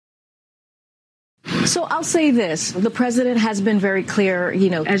So I'll say this. The president has been very clear,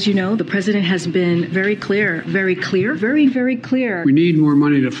 as you know, the president has been very clear, very clear. We need more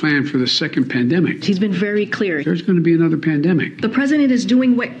money to plan for the second pandemic. He's been very clear. There's going to be another pandemic. The president is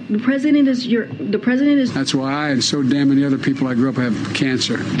doing what the president is. That's why I and so damn many other people I grew up have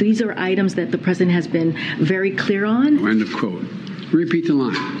cancer. These are items that the president has been very clear on. End of quote. Repeat the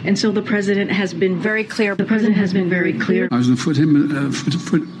line. And so the president has been very clear. The president has been very clear. I was going to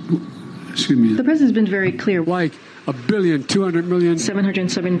excuse me. The president's been very clear. Like $1 billion, $200 million.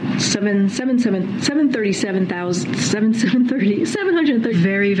 730.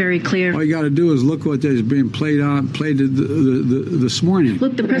 Very, very clear. All you got to do is look what is being played this morning.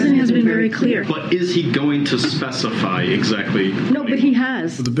 Look, the president has been very clear. But is he going to specify exactly? No, but he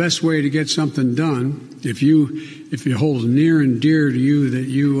has. The best way to get something done, if it holds near and dear to you that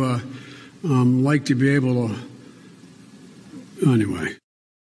you like to be able to, anyway.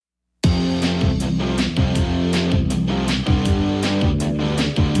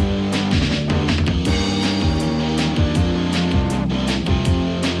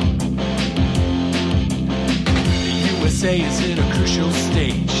 Is in a crucial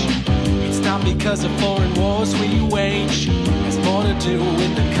stage. It's not because of foreign wars we wage. It's more to do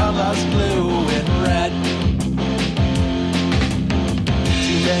with the colors blue and red.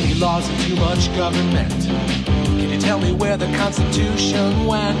 Too many laws and too much government. Can you tell me where the Constitution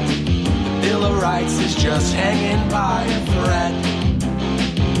went? The Bill of Rights is just hanging by a thread.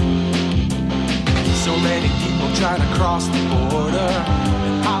 So many people trying to cross the border,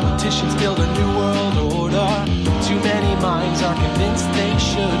 and politicians build a new world order. Too many minds are convinced they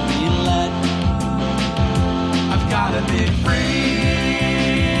should be led. I've gotta be free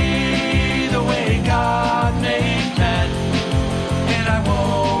the way God made men, and I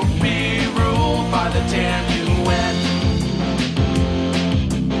won't be ruled by the damn UN.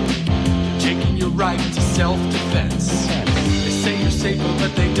 Taking your right to self-defense. They say you're safer,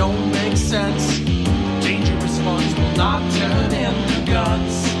 but they don't make sense. Dangerous ones will not turn into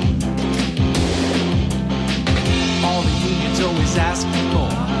guns. All the unions always ask for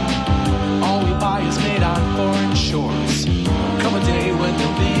more. All we buy is made on foreign shores. Come a day when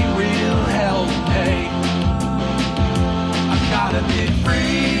there'll be real hell to pay. I've gotta be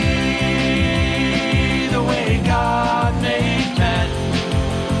free the way God made men,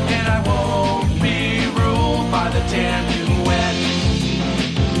 and I won't be ruled by the damn UN.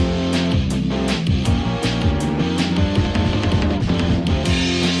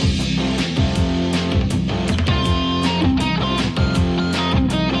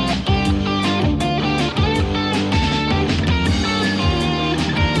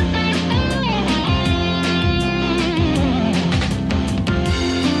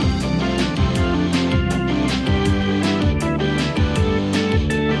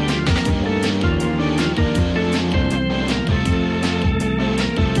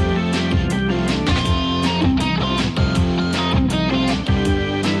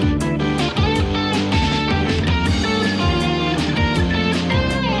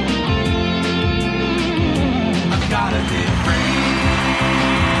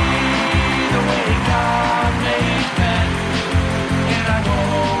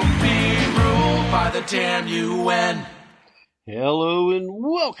 Damn UN. Hello and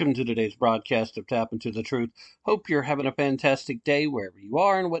welcome to today's broadcast of Tap Into the Truth. Hope you're having a fantastic day wherever you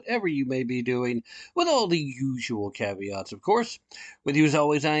are and whatever you may be doing, with all the usual caveats, of course. With you as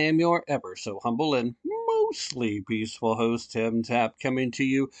always, I am your ever so humble and mostly peaceful host, Tim Tap, coming to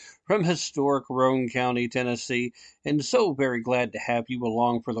you from historic Roane County, Tennessee, and so very glad to have you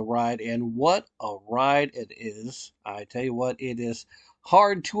along for the ride. And what a ride it is. I tell you what, it is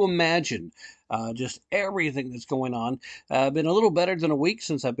hard to imagine just everything that's going on. Been a little better than a week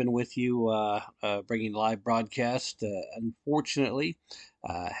since I've been with you bringing live broadcast. Unfortunately,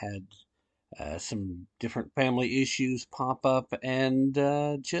 had some different family issues pop up and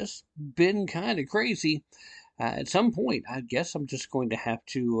just been kind of crazy. At some point, I guess I'm just going to have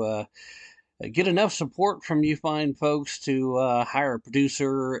to get enough support from you fine folks to hire a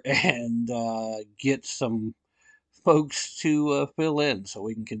producer and get some folks to fill in so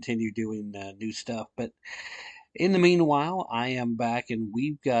we can continue doing new stuff. But in the meanwhile, I am back and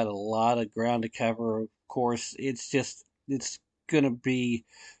we've got a lot of ground to cover. Of course, it's going to be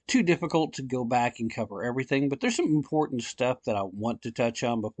too difficult to go back and cover everything, but there's some important stuff that I want to touch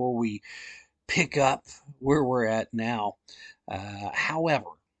on before we pick up where we're at now.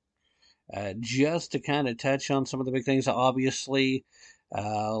 However, just to kind of touch on some of the big things, obviously,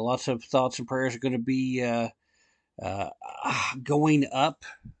 lots of thoughts and prayers are going to be going up.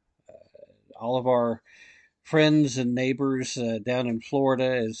 All of our friends and neighbors down in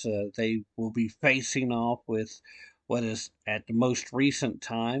Florida as they will be facing off with what is at the most recent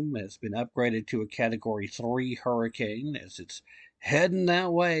time has been upgraded to a Category 3 hurricane as it's heading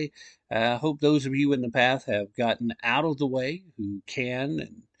that way. I hope those of you in the path have gotten out of the way who can,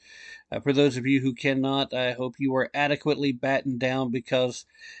 and for those of you who cannot, I hope you are adequately battened down because,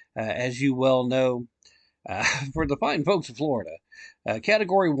 as you well know, for the fine folks of Florida,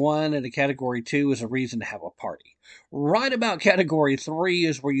 Category 1 and a Category 2 is a reason to have a party. Right about Category 3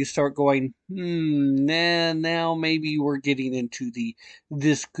 is where you start going, now maybe we're getting into the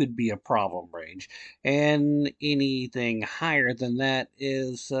this could be a problem range. And anything higher than that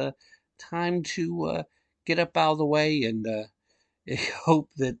is time to get up out of the way and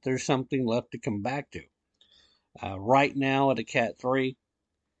hope that there's something left to come back to. Right now at a Cat 3,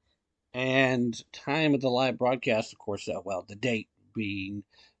 and time of the live broadcast, of course, the date being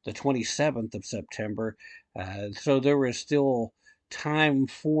the 27th of September. So there is still time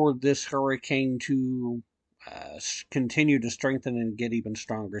for this hurricane to continue to strengthen and get even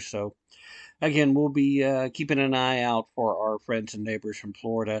stronger. So, again, we'll be keeping an eye out for our friends and neighbors from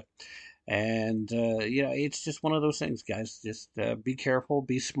Florida. And, it's just one of those things, guys. Just be careful,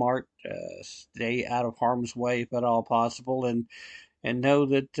 be smart, stay out of harm's way if at all possible, and know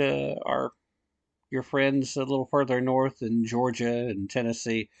that your friends a little further north in Georgia and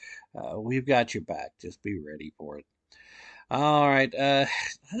Tennessee, we've got your back. Just be ready for it. All right,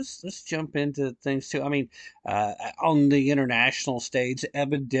 let's jump into things too. I mean, on the international stage,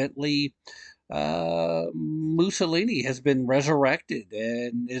 evidently, Mussolini has been resurrected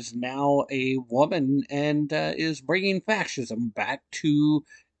and is now a woman and is bringing fascism back to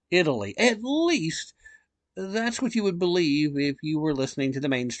Italy. At least that's what you would believe if you were listening to the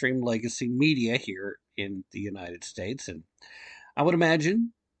mainstream legacy media here in the United States. And I would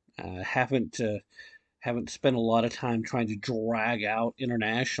imagine, haven't spent a lot of time trying to drag out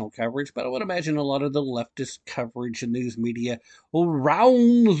international coverage, but I would imagine a lot of the leftist coverage and news media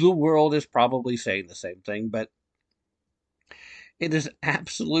around the world is probably saying the same thing, but it is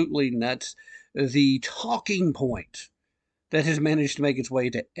absolutely nuts. The talking point that has managed to make its way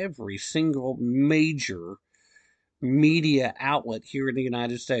to every single major media outlet here in the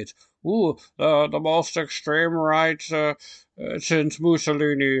United States. The most extreme right since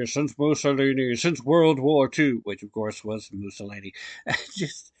Mussolini, since World War II, which of course was Mussolini.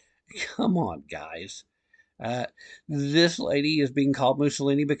 Just, come on, guys. This lady is being called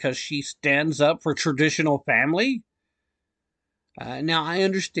Mussolini because she stands up for traditional family? Now, I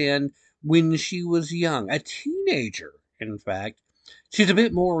understand when she was young, a teenager, in fact, she's a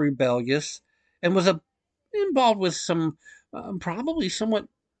bit more rebellious and was involved with some probably somewhat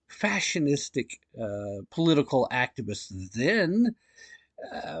fashionistic political activists then.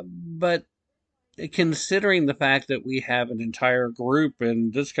 But considering the fact that we have an entire group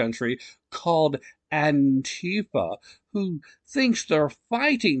in this country called Antifa, who thinks they're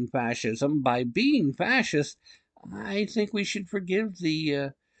fighting fascism by being fascist, I think we should forgive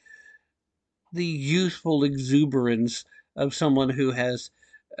the youthful exuberance of someone who has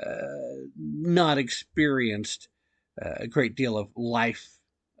not experienced a great deal of life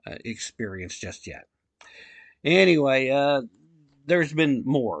experience just yet. Anyway, there's been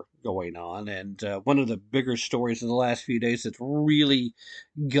more going on, and one of the bigger stories of the last few days that's really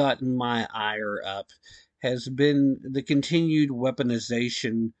gotten my ire up has been the continued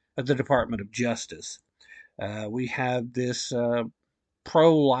weaponization of the Department of Justice. We have this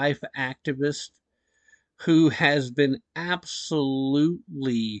pro-life activist who has been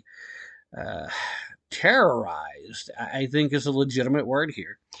absolutely terrorized, I think is a legitimate word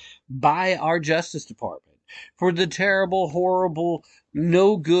here, by our Justice Department for the terrible, horrible,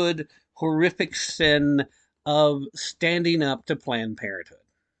 no good, horrific sin of standing up to Planned Parenthood.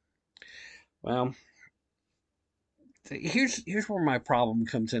 Well, here's where my problem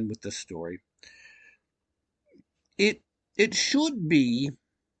comes in with this story. It should be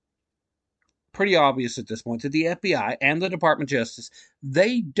pretty obvious at this point that the FBI and the Department of Justice,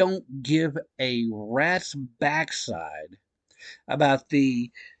 they don't give a rat's backside about the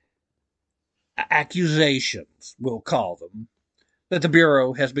accusations, we'll call them, that the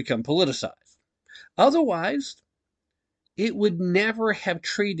Bureau has become politicized. Otherwise, it would never have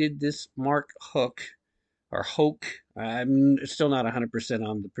treated this Mark Houck, or Houck, I'm still not 100%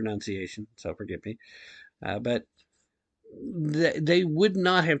 on the pronunciation, so forgive me, but they would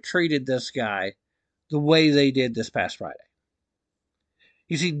not have treated this guy the way they did this past Friday.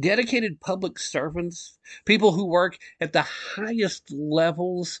 You see, dedicated public servants, people who work at the highest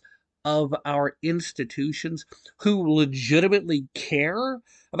levels of our institutions, who legitimately care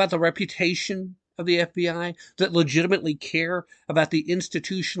about the reputation of the FBI that legitimately care about the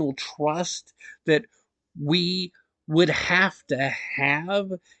institutional trust that we would have to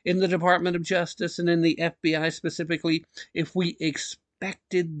have in the Department of Justice and in the FBI specifically if we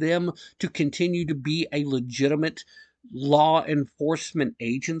expected them to continue to be a legitimate law enforcement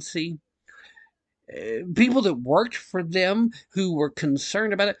agency. People that worked for them who were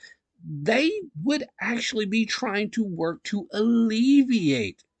concerned about it, they would actually be trying to work to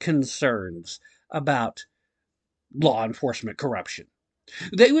alleviate concerns about law enforcement corruption.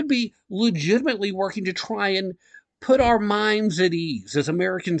 They would be legitimately working to try and put our minds at ease as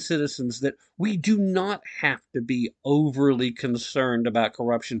American citizens that we do not have to be overly concerned about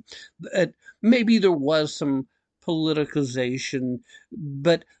corruption. Maybe there was some politicization,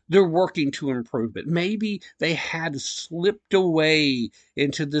 but they're working to improve it. Maybe they had slipped away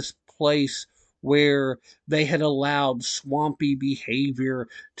into this place where they had allowed swampy behavior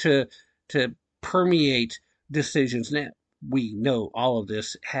to permeate decisions. Now, we know all of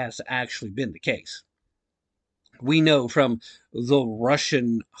this has actually been the case. We know from the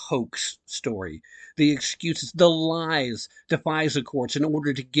Russian hoax story, the excuses, the lies to FISA courts in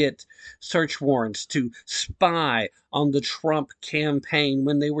order to get search warrants to spy on the Trump campaign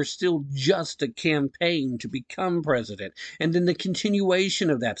when they were still just a campaign to become president, and then the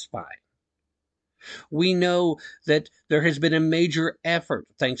continuation of that spy. We know that there has been a major effort,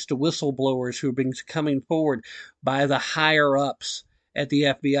 thanks to whistleblowers who have been coming forward by the higher-ups at the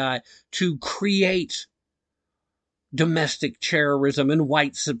FBI, to create domestic terrorism and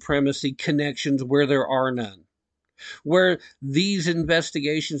white supremacy connections where there are none. Where these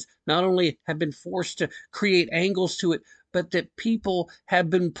investigations not only have been forced to create angles to it, but that people have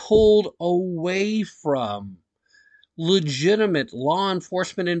been pulled away from legitimate law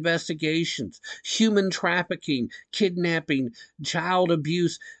enforcement investigations, human trafficking, kidnapping, child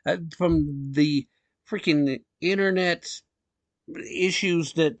abuse, from the freaking internet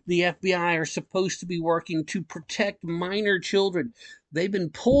issues that the FBI are supposed to be working to protect minor children. They've been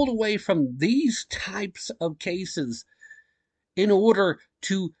pulled away from these types of cases in order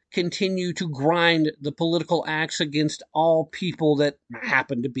to continue to grind the political axe against all people that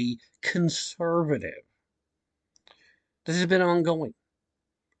happen to be conservative. This has been ongoing.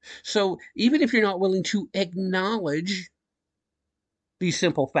 So even if you're not willing to acknowledge these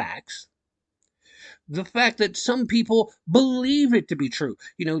simple facts, the fact that some people believe it to be true,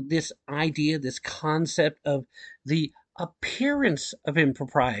 this idea, this concept of the appearance of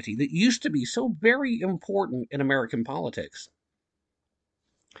impropriety that used to be so very important in American politics.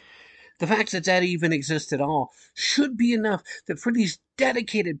 The fact that that even exists at all should be enough that for these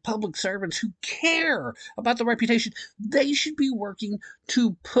dedicated public servants who care about the reputation, they should be working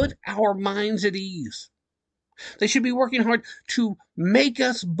to put our minds at ease. They should be working hard to make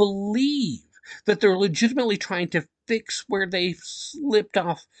us believe that they're legitimately trying to fix where they've slipped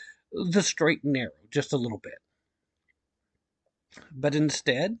off the straight and narrow just a little bit. But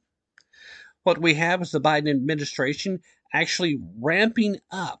instead, what we have is the Biden administration actually ramping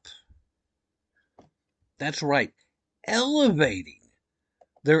up. That's right, elevating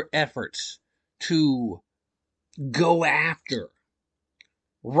their efforts to go after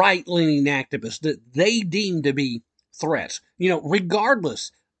right-leaning activists that they deem to be threats,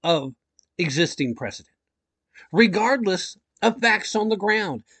 regardless of existing precedent, regardless of facts on the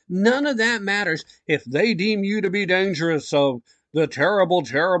ground. None of that matters if they deem you to be dangerous of the terrible,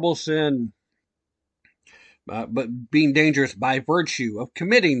 terrible sin, but being dangerous by virtue of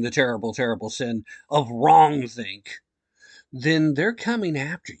committing the terrible, terrible sin of wrongthink, then they're coming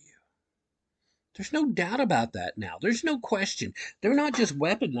after you. There's no doubt about that now. There's no question. They're not just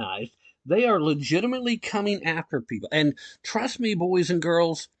weaponized. They are legitimately coming after people. And trust me, boys and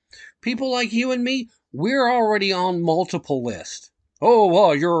girls, people like you and me, we're already on multiple lists. Oh,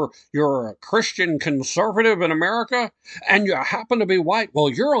 well, you're a Christian conservative in America, and you happen to be white. Well,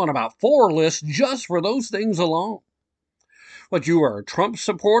 you're on about 4 lists just for those things alone. But you are a Trump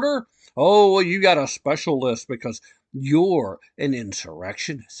supporter? Oh, well, you got a special list because you're an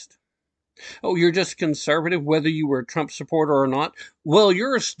insurrectionist. Oh, you're just conservative, whether you were a Trump supporter or not? Well,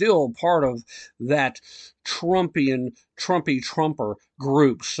 you're still part of that Trumper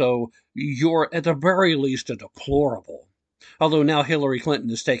group, so you're at the very least a deplorable. Although now Hillary Clinton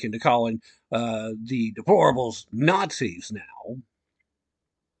has taken to calling the deplorables Nazis now.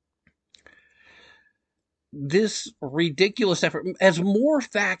 This ridiculous effort, as more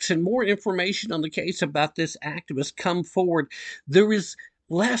facts and more information on the case about this activist come forward, there is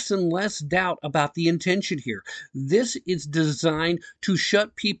less and less doubt about the intention here. This is designed to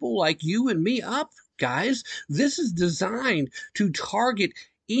shut people like you and me up, guys. This is designed to target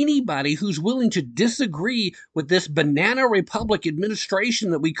anybody who's willing to disagree with this banana republic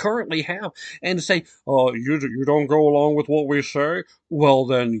administration that we currently have and say, oh, you don't go along with what we say? Well,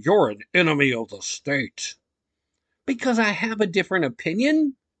 then you're an enemy of the state. Because I have a different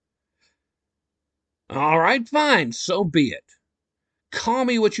opinion? All right, fine, so be it. Call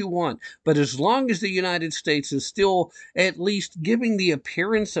me what you want, but as long as the United States is still at least giving the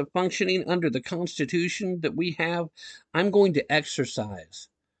appearance of functioning under the Constitution that we have, I'm going to exercise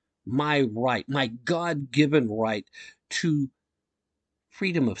my right, my God-given right to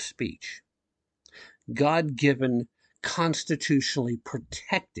freedom of speech. God-given, constitutionally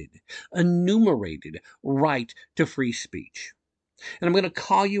protected, enumerated right to free speech. And I'm going to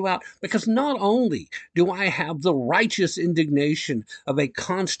call you out because not only do I have the righteous indignation of a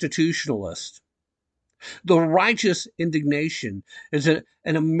constitutionalist, the righteous indignation is an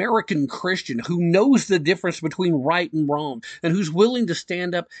American Christian who knows the difference between right and wrong and who's willing to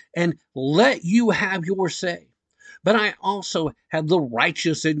stand up and let you have your say. But I also have the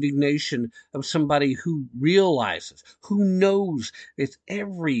righteous indignation of somebody who realizes, who knows with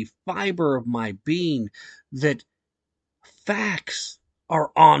every fiber of my being that facts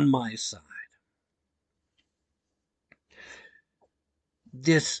are on my side.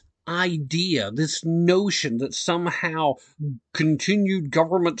 This idea, this notion that somehow continued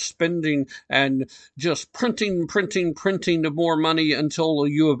government spending and just printing of more money until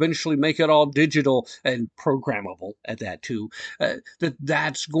you eventually make it all digital and programmable at that too,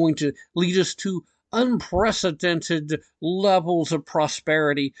 that's going to lead us to unprecedented levels of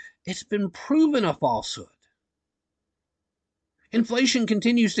prosperity. It's been proven a falsehood. Inflation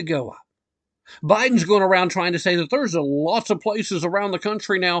continues to go up. Biden's going around trying to say that there's lots of places around the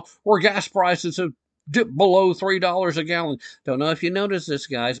country now where gas prices have dipped below $3 a gallon. Don't know if you noticed this,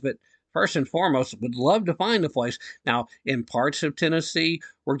 guys, but first and foremost, would love to find a place. Now, in parts of Tennessee,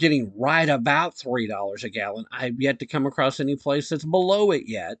 we're getting right about $3 a gallon. I've yet to come across any place that's below it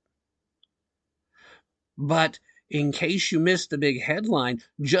yet. But in case you missed the big headline,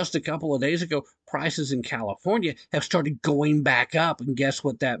 just a couple of days ago, prices in California have started going back up. And guess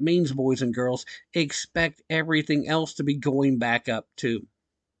what that means, boys and girls? Expect everything else to be going back up too.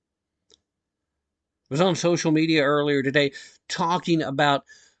 I was on social media earlier today talking about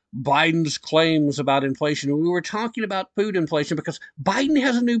Biden's claims about inflation. We were talking about food inflation because Biden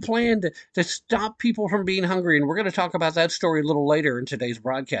has a new plan to stop people from being hungry. And we're going to talk about that story a little later in today's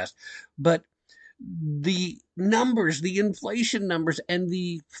broadcast. But the numbers, the inflation numbers, and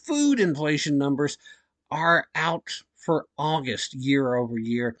the food inflation numbers are out for August year over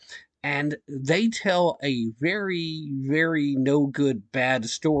year. And they tell a very, very no good, bad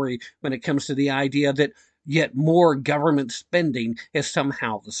story when it comes to the idea that yet more government spending is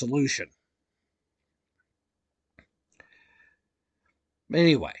somehow the solution.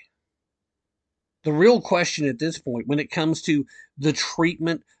 Anyway, the real question at this point, when it comes to the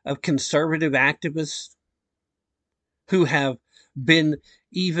treatment of conservative activists who have been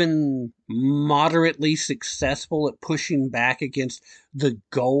even moderately successful at pushing back against the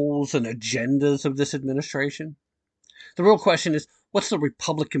goals and agendas of this administration, the real question is, what's the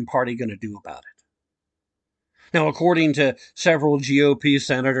Republican Party going to do about it? Now, according to several GOP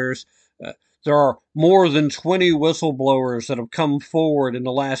senators, there are more than 20 whistleblowers that have come forward in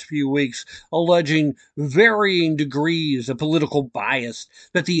the last few weeks alleging varying degrees of political bias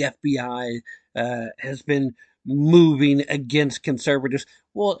that the FBI has been moving against conservatives.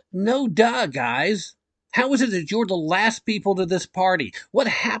 Well, no duh, guys. How is it that you're the last people to this party? What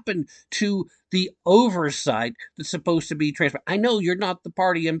happened to the oversight that's supposed to be transparent? I know you're not the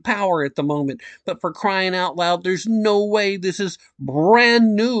party in power at the moment, but for crying out loud, there's no way this is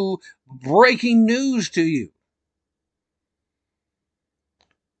brand new breaking news to you.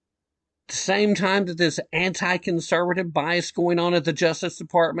 At the same time that this anti-conservative bias going on at the Justice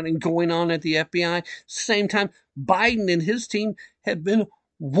Department and going on at the FBI, same time Biden and his team have been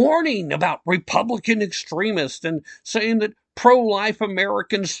warning about Republican extremists and saying that pro-life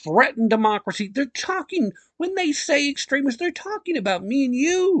Americans threaten democracy. They're talking, when they say extremists, they're talking about me and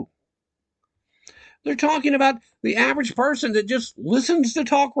you. They're talking about the average person that just listens to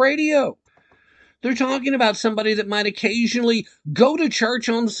talk radio. They're talking about somebody that might occasionally go to church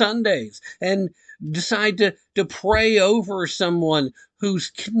on Sundays and decide to pray over someone who's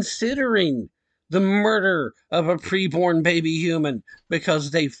considering the murder of a preborn baby human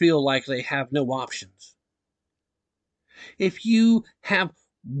because they feel like they have no options. If you have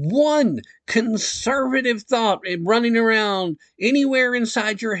one conservative thought running around anywhere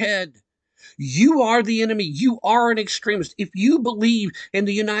inside your head, You are the enemy. You are an extremist. If you believe in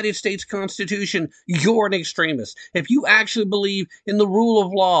the United States Constitution, you're an extremist. If you actually believe in the rule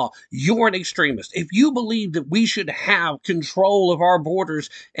of law, you're an extremist. If you believe that we should have control of our borders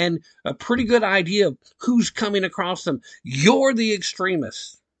and a pretty good idea of who's coming across them, you're the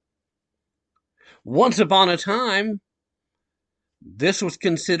extremist. Once upon a time, this was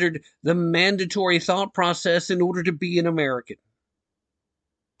considered the mandatory thought process in order to be an American.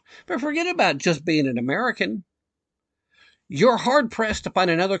 But forget about just being an American. You're hard-pressed to find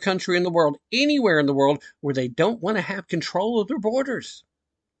another country in the world, anywhere in the world, where they don't want to have control of their borders.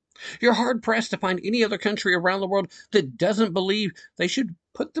 You're hard-pressed to find any other country around the world that doesn't believe they should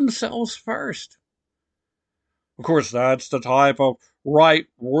put themselves first. Of course, that's the type of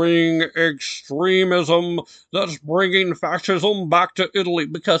right-wing extremism that's bringing fascism back to Italy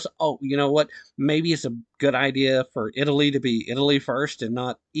because, oh, you know what? Maybe it's a good idea for Italy to be Italy first and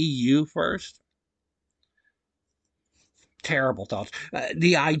not EU first. Terrible thoughts.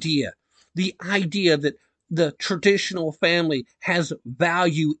 The idea that the traditional family has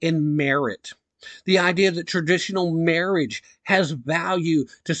value in merit. The idea that traditional marriage has value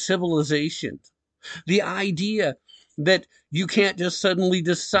to civilization. The idea that you can't just suddenly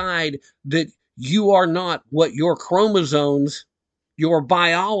decide that you are not what your chromosomes, your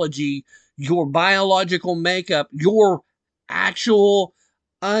biology, your biological makeup, your actual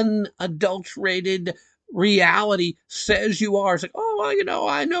unadulterated reality says you are. It's like, oh, well, you know,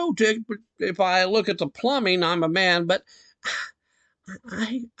 I know, Dick, but if I look at the plumbing, I'm a man, but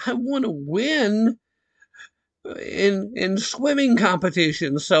I want to win in swimming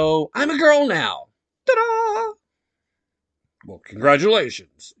competitions, so I'm a girl now. Ta-da! Well,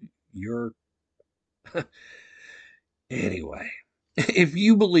 congratulations. You're... Anyway, if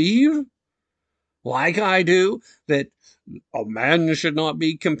you believe, like I do, that a man should not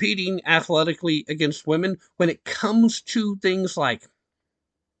be competing athletically against women when it comes to things like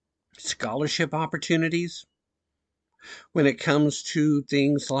scholarship opportunities, when it comes to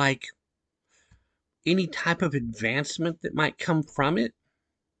things like any type of advancement that might come from it,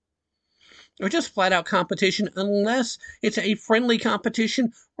 or just flat out competition, unless it's a friendly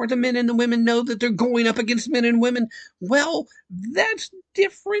competition where the men and the women know that they're going up against men and women, well, that's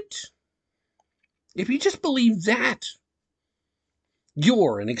different. If you just believe that,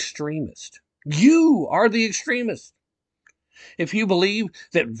 you're an extremist. You are the extremist. If you believe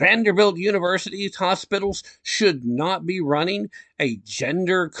that Vanderbilt University's hospitals should not be running a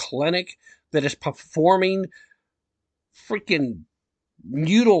gender clinic that is performing freaking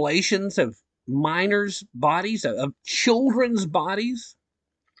mutilations of minors' bodies, of children's bodies,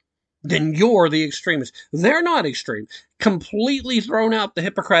 then you're the extremist. They're not extreme. Completely thrown out the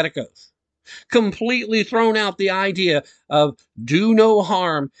Hippocratic Oath. Completely thrown out the idea of do no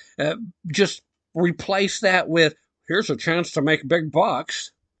harm. Just replace that with here's a chance to make big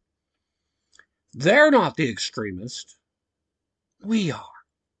bucks. They're not the extremist. We are.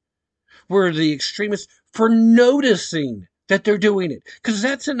 We're the extremists for noticing that they're doing it, because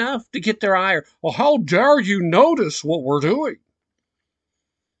that's enough to get their ire. Well, how dare you notice what we're doing?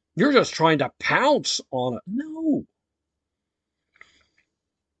 You're just trying to pounce on it. No.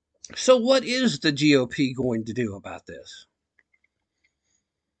 So what is the GOP going to do about this?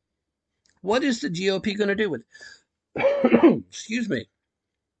 What is the GOP going to do with it? Excuse me.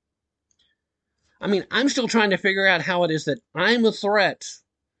 I mean, I'm still trying to figure out how it is that I'm a threat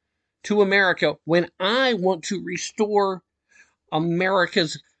to America when I want to restore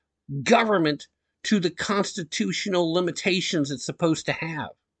America's government to the constitutional limitations it's supposed to have.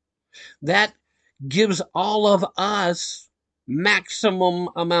 That gives all of us maximum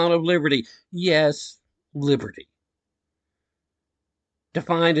amount of liberty. Yes, liberty.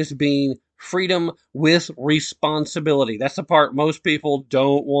 Defined as being freedom with responsibility. That's the part most people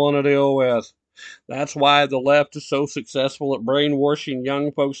don't want to deal with. That's why the left is so successful at brainwashing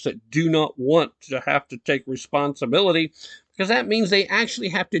young folks that do not want to have to take responsibility, because that means they actually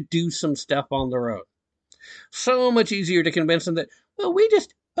have to do some stuff on their own. So much easier to convince them that, well, we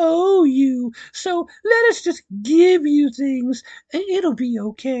just owe you, so let us just give you things, and it'll be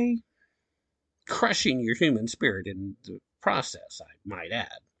okay. Crushing your human spirit in the process, I might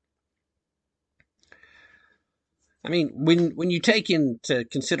add. I mean, when you take into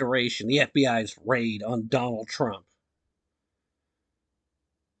consideration the FBI's raid on Donald Trump,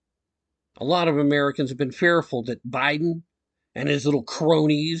 a lot of Americans have been fearful that Biden and his little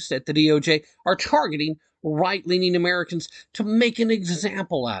cronies at the DOJ are targeting right-leaning Americans to make an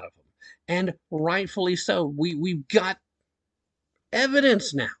example out of them. And rightfully so. We've got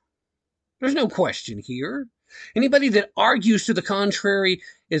evidence now. There's no question here. Anybody that argues to the contrary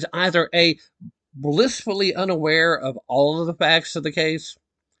is either A, blissfully unaware of all of the facts of the case,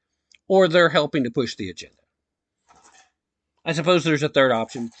 or they're helping to push the agenda. I suppose there's a third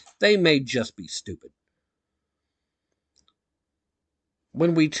option. They may just be stupid.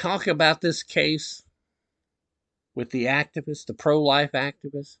 When we talk about this case with the activist, the pro-life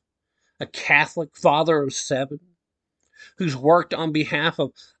activist, a Catholic father of 7, who's worked on behalf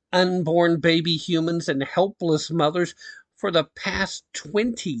of unborn baby humans and helpless mothers for the past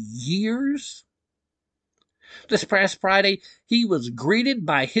 20 years, this past Friday, he was greeted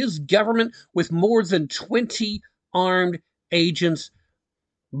by his government with more than 20 armed agents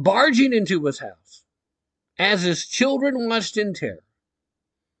barging into his house as his children watched in terror.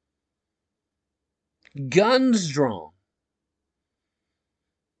 Guns drawn.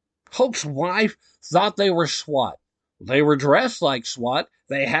 Houck's wife thought they were SWAT. They were dressed like SWAT.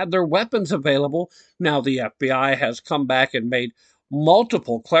 They had their weapons available. Now the FBI has come back and made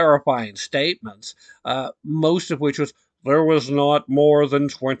multiple clarifying statements, most of which was, there was not more than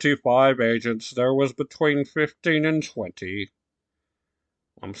 25 agents. There was between 15 and 20.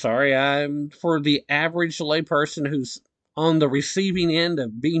 I'm sorry, for the average layperson who's on the receiving end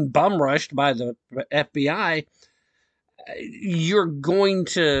of being bum rushed by the FBI, you're going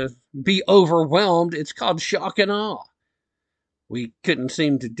to be overwhelmed. It's called shock and awe. We couldn't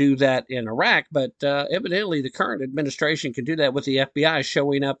seem to do that in Iraq, but evidently the current administration can do that with the FBI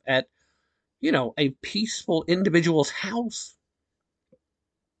showing up at, a peaceful individual's house.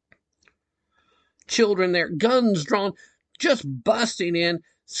 Children there, guns drawn, just busting in,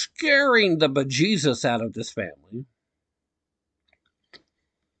 scaring the bejesus out of this family.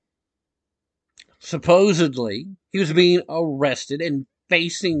 Supposedly, he was being arrested and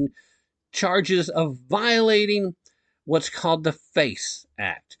facing charges of violating what's called the FACE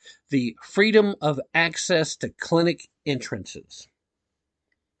Act, the Freedom of Access to Clinic Entrances.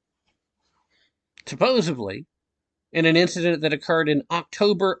 Supposedly, in an incident that occurred in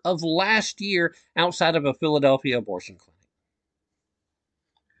October of last year outside of a Philadelphia abortion clinic.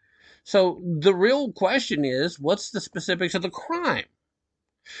 So the real question is, what's the specifics of the crime?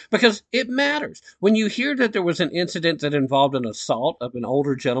 Because it matters. When you hear that there was an incident that involved an assault of an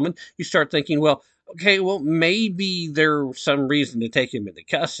older gentleman, you start thinking, well, maybe there's some reason to take him into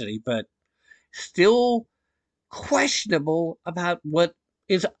custody, but still questionable about what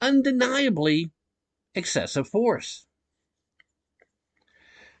is undeniably excessive force.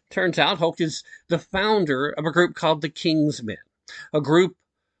 Turns out Houck is the founder of a group called the King's Men, a group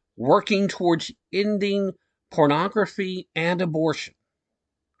working towards ending pornography and abortion.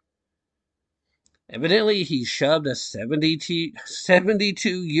 Evidently, he shoved a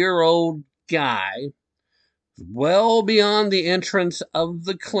 72-year-old guy well beyond the entrance of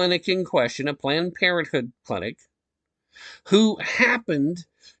the clinic in question, a Planned Parenthood clinic, who happened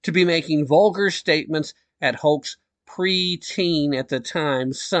to be making vulgar statements at Houck's preteen at the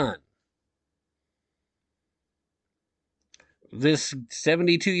time son. This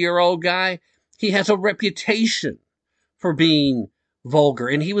 72-year-old guy, he has a reputation for being vulgar,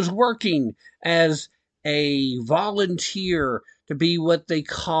 and he was working as a volunteer to be what they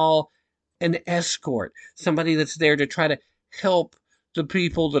call an escort, somebody that's there to try to help the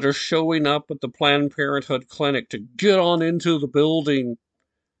people that are showing up at the Planned Parenthood clinic to get on into the building,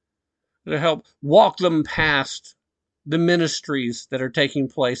 to help walk them past the ministries that are taking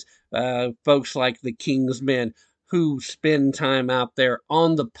place, folks like the King's Men, who spend time out there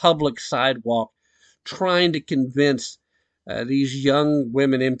on the public sidewalk trying to convince these young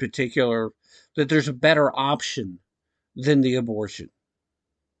women in particular that there's a better option than the abortion.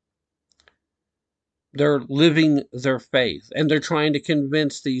 They're living their faith, and they're trying to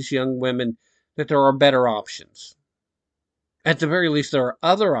convince these young women that there are better options. At the very least, there are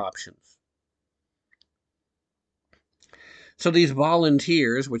other options. So these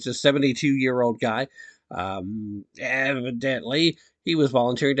volunteers, which is a 72-year-old guy, evidently he was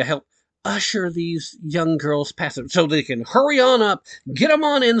volunteering to help usher these young girls past them so they can hurry on up, get them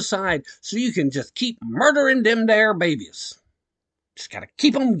on inside, so you can just keep murdering them there babies. Just got to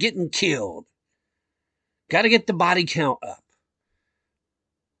keep them getting killed. Got to get the body count up.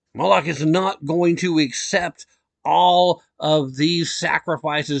 Moloch is not going to accept all of these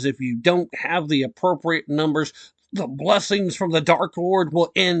sacrifices if you don't have the appropriate numbers. The blessings from the Dark Lord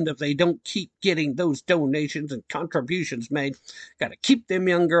will end if they don't keep getting those donations and contributions made. Got to keep them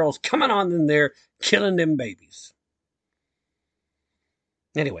young girls coming on in there, killing them babies.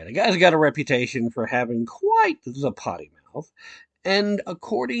 Anyway, the guy's got a reputation for having quite the potty mouth. And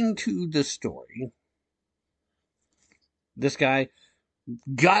according to the story, this guy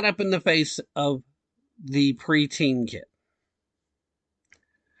got up in the face of the preteen kid.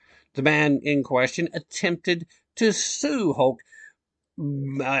 The man in question attempted to sue Houck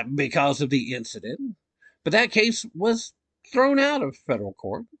because of the incident, but that case was thrown out of federal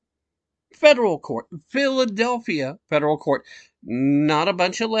court. Philadelphia federal court. Not a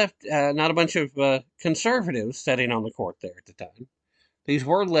bunch of conservatives sitting on the court there at the time. These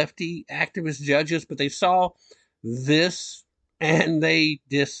were lefty activist judges, but they saw this and they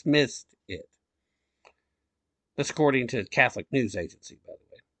dismissed it. That's according to Catholic News Agency, by the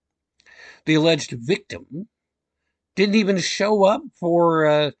way. The alleged victim didn't even show up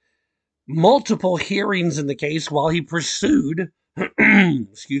for multiple hearings in the case while he pursued,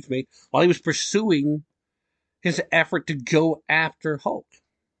 while he was pursuing his effort to go after Houck.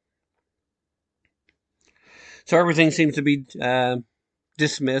 So everything seems to be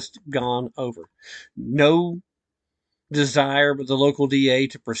dismissed, gone over. No desire by the local DA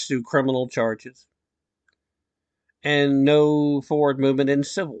to pursue criminal charges, and no forward movement in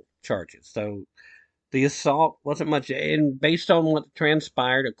civil charges. So the assault wasn't much, and based on what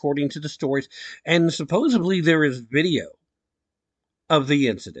transpired, according to the stories, and supposedly there is video of the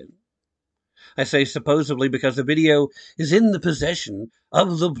incident. I say supposedly because the video is in the possession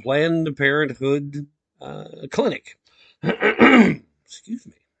of the Planned Parenthood clinic. Excuse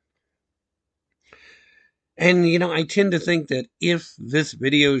me. And, I tend to think that if this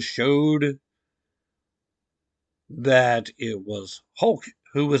video showed that it was Houck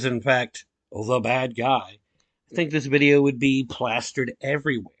who was in fact the bad guy, I think this video would be plastered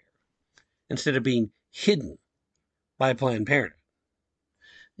everywhere instead of being hidden by Planned Parenthood.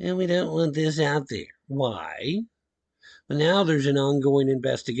 And we don't want this out there. Why? Well, now there's an ongoing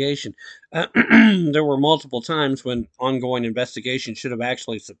investigation. There were multiple times when ongoing investigation should have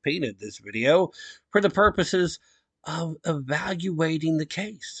actually subpoenaed this video for the purposes of evaluating the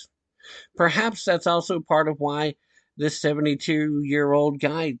case. Perhaps that's also part of why this 72-year-old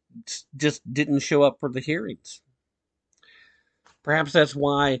guy just didn't show up for the hearings. Perhaps that's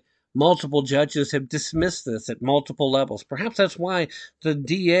why multiple judges have dismissed this at multiple levels. Perhaps that's why the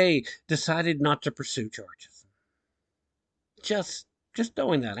DA decided not to pursue charges. Just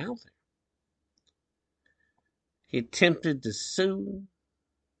throwing that out there. He attempted to sue.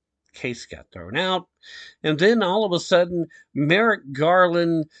 Case got thrown out. And then all of a sudden, Merrick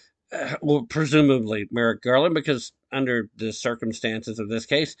Garland, presumably Merrick Garland, because under the circumstances of this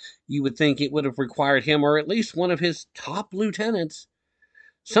case, you would think it would have required him or at least one of his top lieutenants,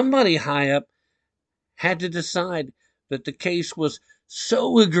 somebody high up, had to decide that the case was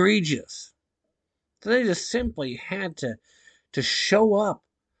so egregious that they just simply had to show up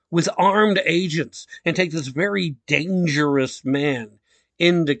with armed agents and take this very dangerous man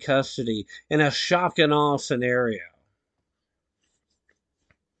into custody in a shock and awe scenario.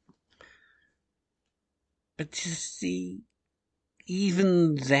 But you see,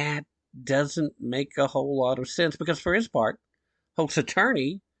 even that doesn't make a whole lot of sense, because for his part, Houck's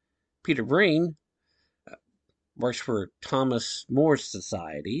attorney, Peter Breen, works for Thomas More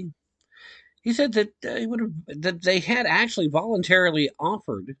Society. He said that they had actually voluntarily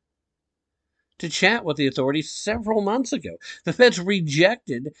offered to chat with the authorities several months ago. The feds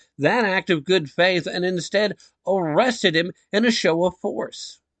rejected that act of good faith and instead arrested him in a show of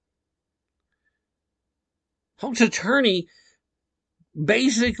force. Houck's attorney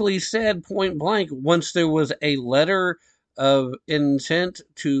basically said point blank, once there was a letter of intent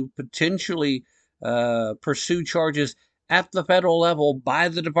to potentially pursue charges at the federal level by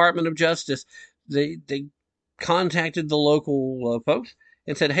the Department of Justice, they contacted the local folks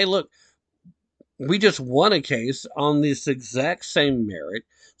and said, hey, look, we just won a case on this exact same merit,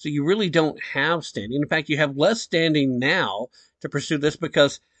 so you really don't have standing. In fact, you have less standing now to pursue this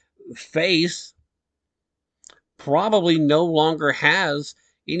because FACE probably no longer has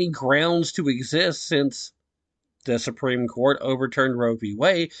any grounds to exist since the Supreme Court overturned Roe v.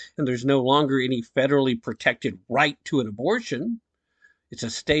 Wade, and there's no longer any federally protected right to an abortion. It's a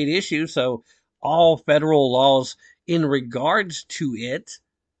state issue, so all federal laws in regards to it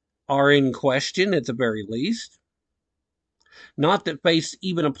are in question at the very least. Not that FACE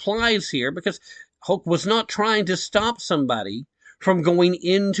even applies here, because Houck was not trying to stop somebody from going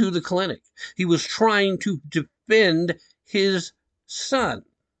into the clinic. He was trying to defend his son.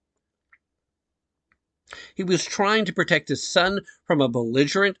 He was trying to protect his son from a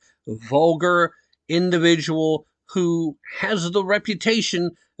belligerent, vulgar individual who has the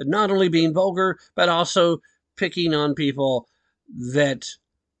reputation of not only being vulgar, but also picking on people that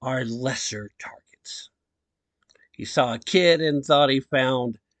are lesser targets. He saw a kid and thought he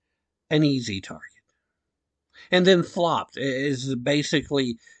found an easy target. And then flopped is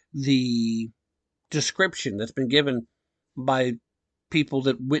basically the description that's been given by people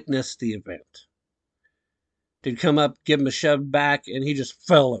that witnessed the event. They'd come up, give him a shove back, and he just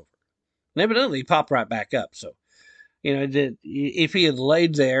fell over. And evidently, he popped right back up. So, if he had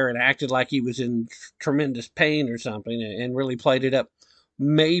laid there and acted like he was in tremendous pain or something and really played it up,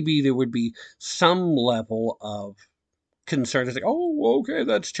 maybe there would be some level of concern. It's like, oh, okay,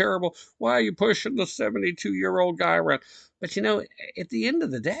 that's terrible. Why are you pushing the 72-year-old guy around? But, at the end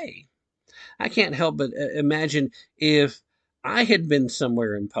of the day, I can't help but imagine if I had been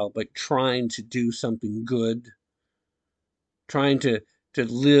somewhere in public trying to do something good, trying to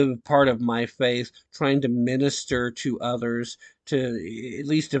live part of my faith, trying to minister to others, to at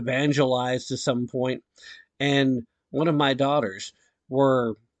least evangelize to some point, and one of my daughters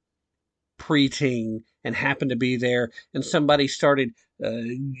were preteen and happened to be there, and somebody started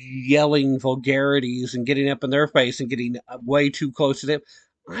yelling vulgarities and getting up in their face and getting way too close to them,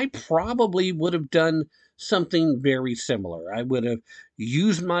 I probably would have done something very similar. I would have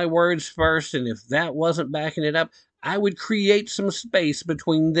used my words first, and if that wasn't backing it up, I would create some space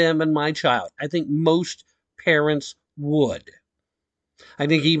between them and my child. I think most parents would. I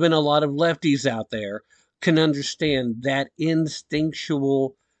think even a lot of lefties out there can understand that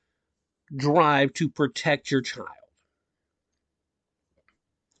instinctual drive to protect your child.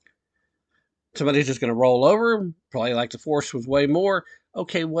 Somebody's just going to roll over, probably like the force was way more.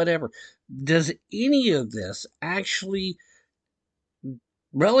 Okay, whatever. Does any of this actually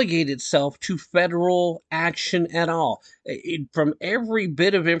relegate itself to federal action at all? From every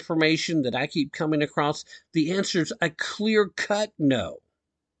bit of information that I keep coming across, the answer is a clear-cut no.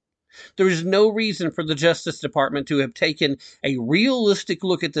 There is no reason for the Justice Department to have taken a realistic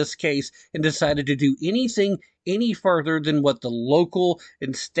look at this case and decided to do anything any further than what the local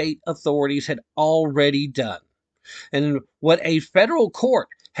and state authorities had already done. And what a federal court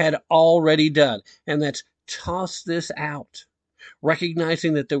had already done. And that's toss this out,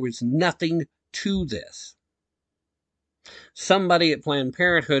 recognizing that there was nothing to this. Somebody at Planned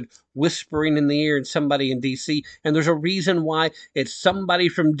Parenthood whispering in the ear and somebody in D.C., and there's a reason why it's somebody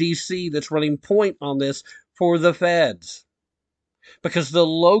from D.C. that's running point on this for the feds. Because the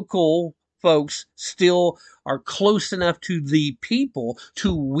local folks still are close enough to the people,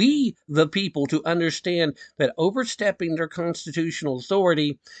 to we the people, to understand that overstepping their constitutional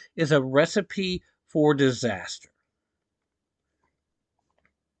authority is a recipe for disaster.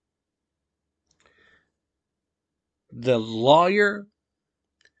 The lawyer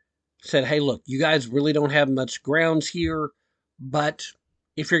said, hey, look, you guys really don't have much grounds here, but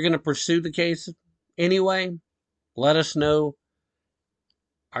if you're going to pursue the case anyway, let us know.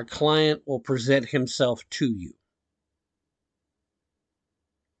 Our client will present himself to you.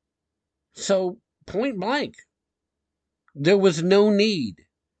 So, point blank, there was no need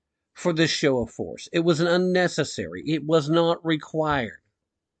for this show of force. It was unnecessary. It was not required.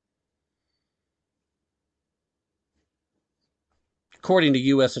 According to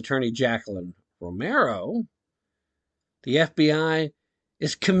U.S. Attorney Jacqueline Romero, the FBI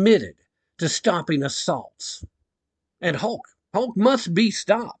is committed to stopping assaults. And Houck must be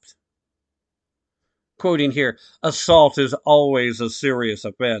stopped. Quoting here, assault is always a serious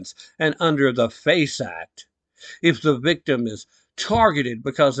offense, and under the FACE Act, if the victim is targeted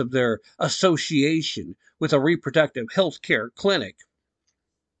because of their association with a reproductive health care clinic,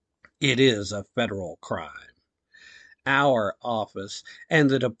 it is a federal crime. Our office and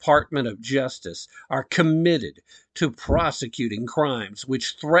the Department of Justice are committed to prosecuting crimes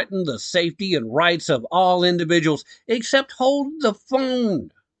which threaten the safety and rights of all individuals, except hold the phone.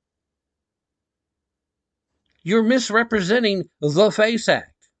 You're misrepresenting the FACE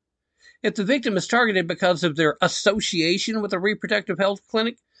Act. If the victim is targeted because of their association with a reproductive health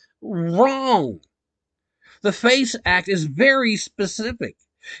clinic, wrong. The FACE Act is very specific.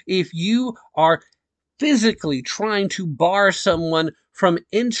 If you are physically trying to bar someone from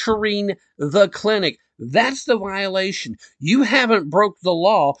entering the clinic, that's the violation. You haven't broke the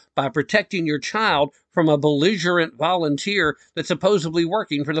law by protecting your child from a belligerent volunteer that's supposedly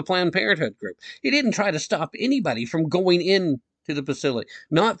working for the Planned Parenthood group. He didn't try to stop anybody from going in to the facility,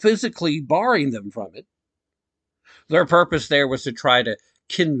 not physically barring them from it. Their purpose there was to try to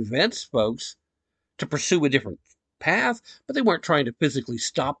convince folks to pursue a different path, but they weren't trying to physically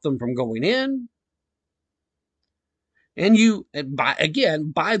stop them from going in. And you, by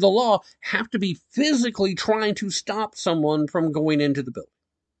the law, have to be physically trying to stop someone from going into the building.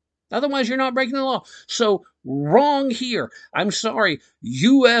 Otherwise, you're not breaking the law. So, wrong here. I'm sorry.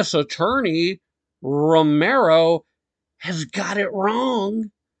 U.S. Attorney Romero has got it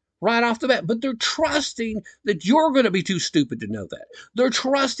wrong right off the bat, but they're trusting that you're going to be too stupid to know that. They're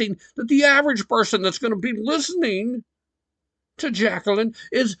trusting that the average person that's going to be listening to Jacqueline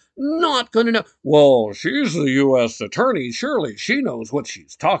is not going to know. Well, she's the U.S. attorney. Surely she knows what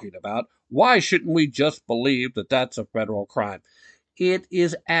she's talking about. Why shouldn't we just believe that that's a federal crime? It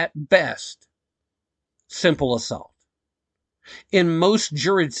is at best simple assault. In most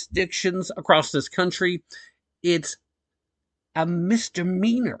jurisdictions across this country, it's a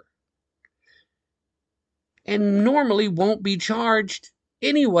misdemeanor and normally won't be charged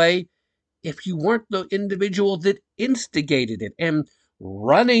anyway if you weren't the individual that instigated it. And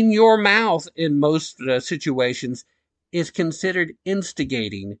running your mouth in most situations is considered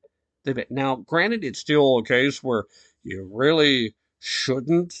instigating the bit. Now, granted, it's still a case where you really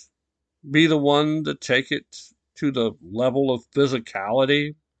shouldn't be the one to take it to the level of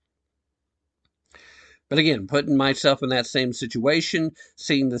physicality. But again, putting myself in that same situation,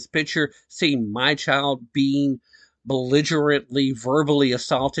 seeing this picture, seeing my child being belligerently verbally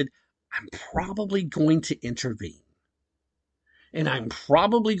assaulted, I'm probably going to intervene. And I'm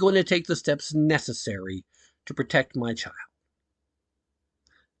probably going to take the steps necessary to protect my child.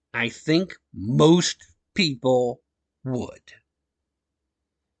 I think most people would.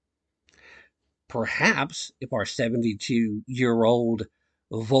 Perhaps if our 72-year-old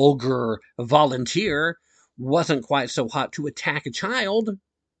vulgar volunteer wasn't quite so hot to attack a child,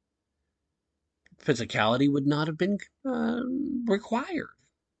 physicality would not have been required.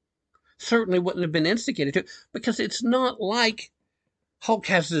 Certainly wouldn't have been instigated to, because it's not like Houck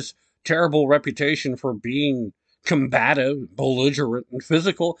has this terrible reputation for being combative, belligerent, and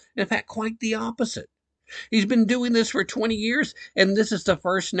physical. In fact, quite the opposite. He's been doing this for 20 years, and this is the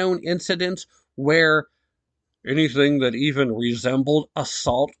first known incident where anything that even resembled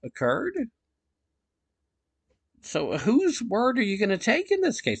assault occurred. So whose word are you going to take in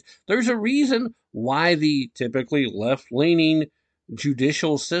this case? There's a reason why the typically left-leaning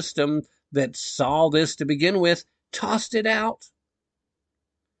judicial system that saw this to begin with tossed it out.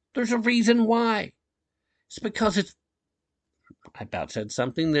 There's a reason why. It's because I about said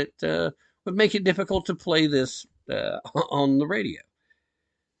something that would make it difficult to play this on the radio.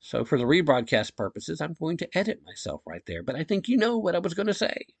 So for the rebroadcast purposes, I'm going to edit myself right there. But I think you know what I was going to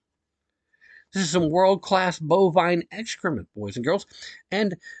say. This is some world-class bovine excrement, boys and girls.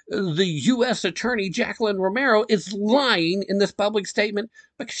 And the U.S. Attorney, Jacqueline Romero, is lying in this public statement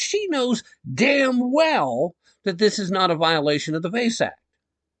because she knows damn well that this is not a violation of the FACE Act.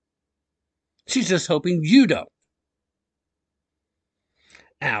 She's just hoping you don't.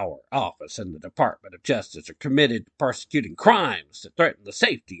 Our office and the Department of Justice are committed to prosecuting crimes that threaten the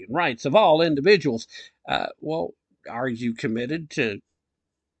safety and rights of all individuals. Well, are you committed to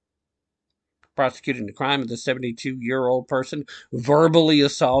prosecuting the crime of the 72-year-old person verbally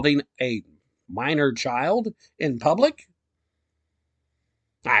assaulting a minor child in public?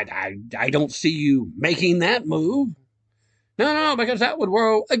 I don't see you making that move. No, because that would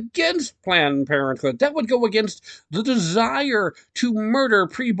go against Planned Parenthood. That would go against the desire to murder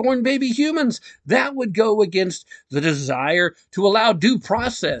preborn baby humans. That would go against the desire to allow due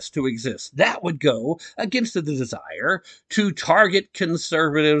process to exist. That would go against the desire to target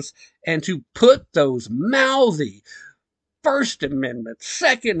conservatives and to put those mouthy First Amendment,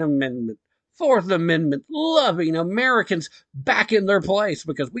 Second Amendment, Fourth Amendment loving Americans back in their place,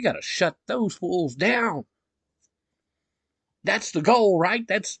 because we got to shut those fools down. That's the goal, right?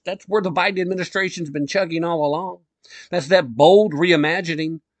 That's where the Biden administration's been chugging all along. That's that bold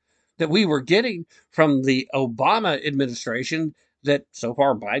reimagining that we were getting from the Obama administration that so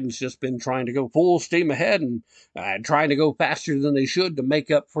far Biden's just been trying to go full steam ahead and trying to go faster than they should to make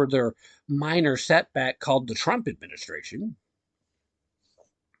up for their minor setback called the Trump administration.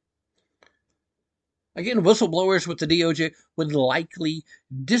 Again, whistleblowers with the DOJ would likely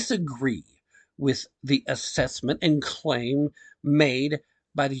disagree with the assessment and claim made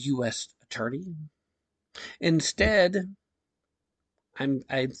by the U.S. attorney. Instead,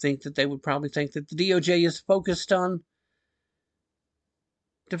 I think that they would probably think that the DOJ is focused on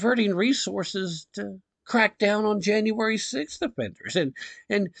diverting resources to crack down on January 6th offenders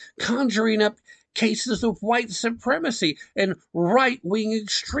and conjuring up cases of white supremacy and right-wing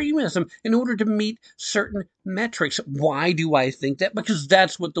extremism in order to meet certain metrics. Why do I think that? Because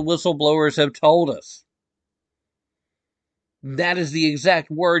that's what the whistleblowers have told us. That is the exact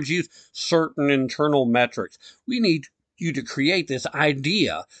words used, certain internal metrics. We need you to create this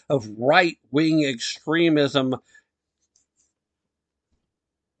idea of right-wing extremism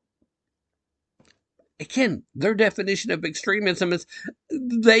Again, their definition of extremism is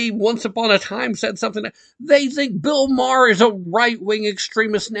they once upon a time said something. They think Bill Maher is a right-wing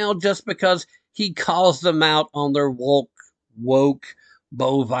extremist now just because he calls them out on their woke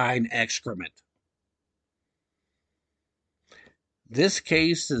bovine excrement. This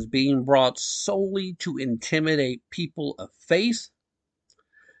case is being brought solely to intimidate people of faith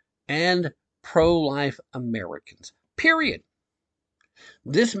and pro-life Americans. Period.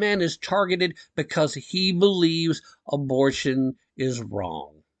 This man is targeted because he believes abortion is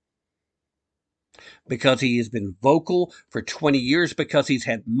wrong. Because he has been vocal for 20 years, because he's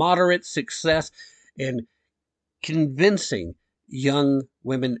had moderate success in convincing young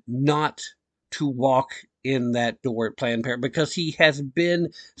women not to walk in that door at Planned Parenthood, because he has been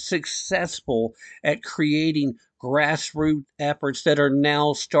successful at creating grassroots efforts that are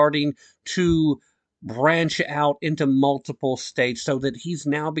now starting to branch out into multiple states, so that he's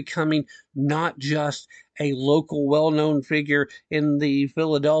now becoming not just a local well-known figure in the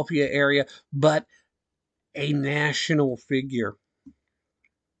Philadelphia area, but a national figure.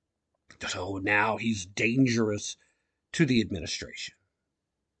 So now he's dangerous to the administration.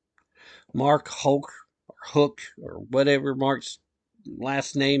 Mark Houck, or whatever Mark's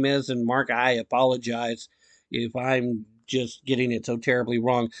last name is, and Mark, I apologize if I'm just getting it so terribly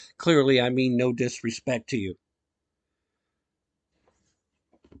wrong. Clearly, I mean no disrespect to you.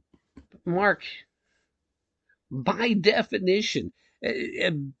 Mark, by definition,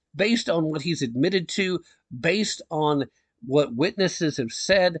 based on what he's admitted to, based on what witnesses have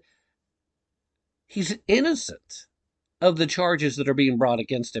said, he's innocent of the charges that are being brought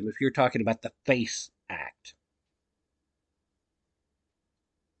against him, if you're talking about the FACE Act.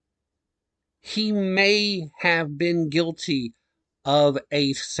 He may have been guilty of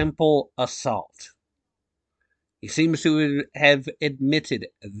a simple assault. He seems to have admitted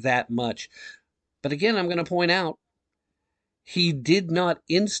that much. But again, I'm going to point out, he did not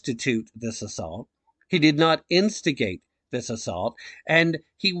institute this assault. He did not instigate this assault. And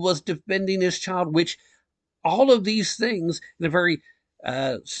he was defending his child, which all of these things in a very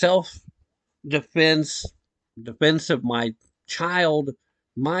self-defense of my child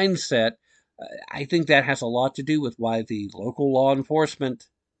mindset, I think that has a lot to do with why the local law enforcement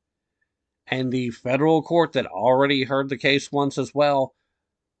and the federal court that already heard the case once as well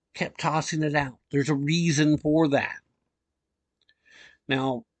kept tossing it out. There's a reason for that.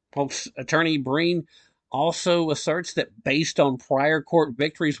 Now, folks, Attorney Breen also asserts that based on prior court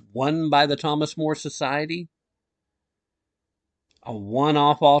victories won by the Thomas More Society, a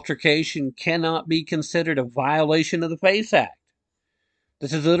one-off altercation cannot be considered a violation of the FACE Act.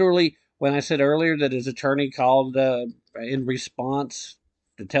 This is literally when I said earlier that his attorney called in response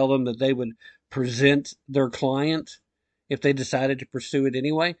to tell them that they would present their client if they decided to pursue it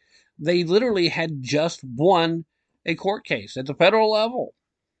anyway. They literally had just won a court case at the federal level.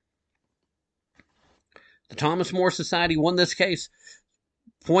 The Thomas More Society won this case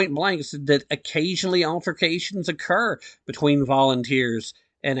point blank, said that occasionally altercations occur between volunteers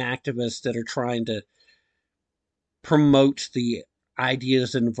and activists that are trying to promote the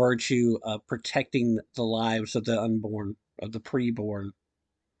ideas and virtue of protecting the lives of the unborn, of the preborn.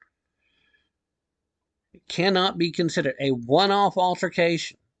 It cannot be considered a one-off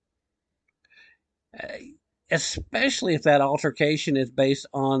altercation, especially if that altercation is based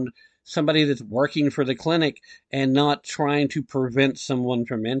on somebody that's working for the clinic and not trying to prevent someone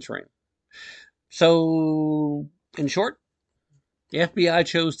from entering. So, in short, the FBI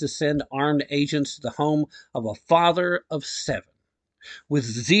chose to send armed agents to the home of a father of 7 with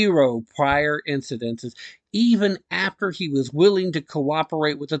 0 prior incidences, even after he was willing to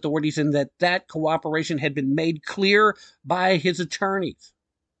cooperate with authorities, and that cooperation had been made clear by his attorneys.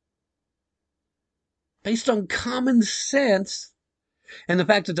 Based on common sense and the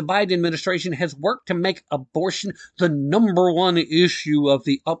fact that the Biden administration has worked to make abortion the number one issue of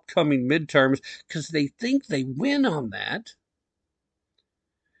the upcoming midterms because they think they win on that,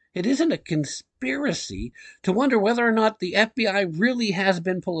 it isn't a conspiracy to wonder whether or not the FBI really has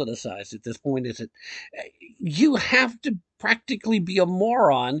been politicized at this point, is it? You have to practically be a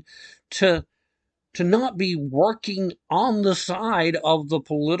moron to not be working on the side of the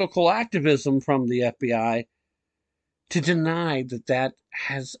political activism from the FBI to deny that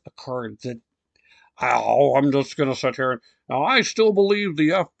has occurred. That, I'm just going to sit here and, now I still believe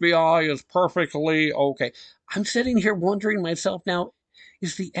the FBI is perfectly okay. I'm sitting here wondering myself now,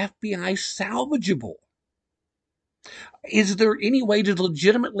 is the FBI salvageable? Is there any way to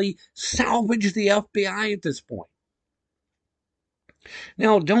legitimately salvage the FBI at this point?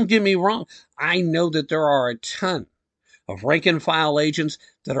 Now, don't get me wrong. I know that there are a ton of rank and file agents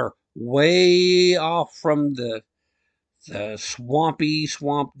that are way off from the swamp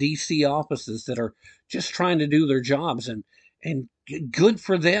DC offices that are just trying to do their jobs, and good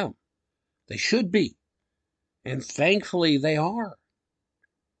for them. They should be. And thankfully they are.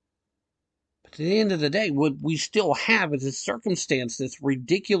 But at the end of the day, what we still have is this circumstance, this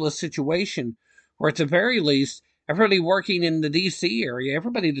ridiculous situation where at the very least, everybody working in the DC area,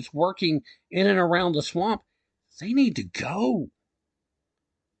 everybody that's working in and around the swamp, they need to go.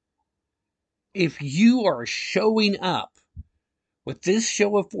 If you are showing up with this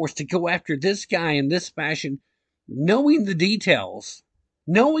show of force to go after this guy in this fashion, knowing the details,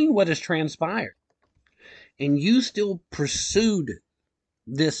 knowing what has transpired, and you still pursued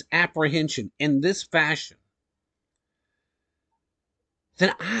this apprehension in this fashion,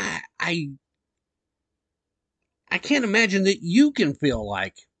 then I can't imagine that you can feel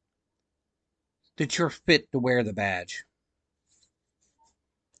like that you're fit to wear the badge,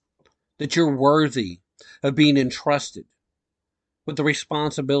 that you're worthy of being entrusted with the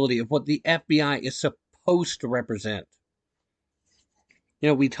responsibility of what the FBI is supposed to represent. You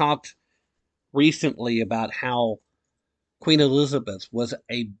know, we talked recently about how Queen Elizabeth was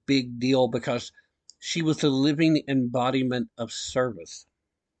a big deal because she was the living embodiment of service.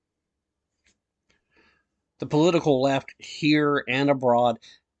 The political left here and abroad,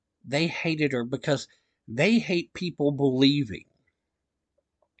 they hated her because they hate people believing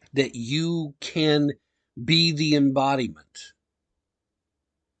that you can be the embodiment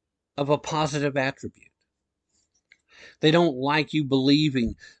of a positive attribute. They don't like you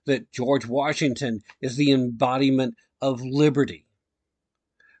believing that George Washington is the embodiment of liberty,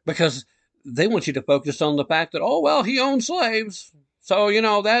 because they want you to focus on the fact that, oh, well, he owned slaves, so, you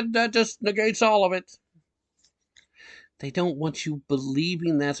know, that just negates all of it. They don't want you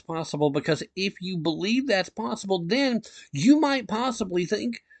believing that's possible, because if you believe that's possible, then you might possibly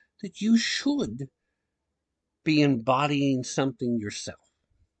think that you should be embodying something yourself,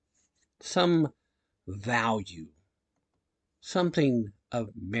 some value, something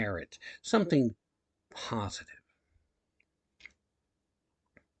of merit, something positive.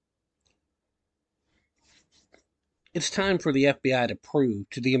 It's time for the FBI to prove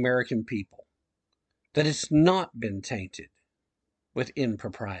to the American people that it's not been tainted with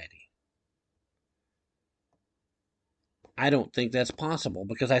impropriety. I don't think that's possible,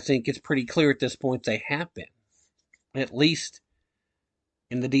 because I think it's pretty clear at this point they have been, at least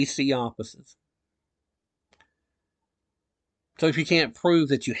in the DC offices. So if you can't prove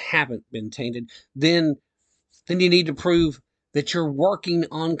that you haven't been tainted, then you need to prove that you're working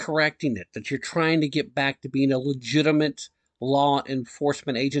on correcting it, that you're trying to get back to being a legitimate law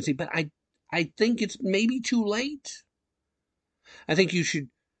enforcement agency. But I think it's maybe too late. I think you should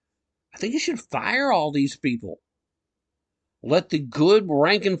fire all these people. Let the good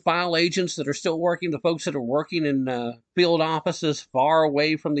rank and file agents that are still working, the folks that are working in field offices far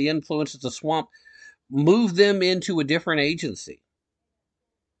away from the influence of the swamp, move them into a different agency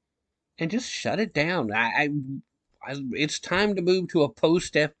and just shut it down. It's time to move to a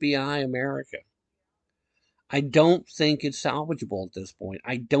post-FBI America. I don't think it's salvageable at this point.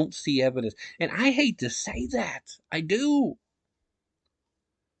 I don't see evidence. And I hate to say that. I do.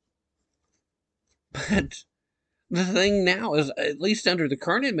 But the thing now is, at least under the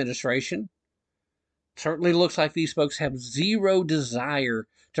current administration, certainly looks like these folks have zero desire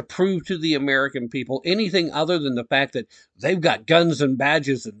to prove to the American people anything other than the fact that they've got guns and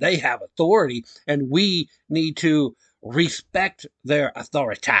badges and they have authority, and we need to respect their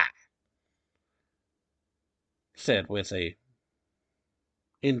authority. Said with a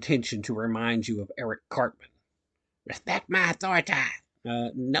intention to remind you of Eric Cartman. Respect my authority.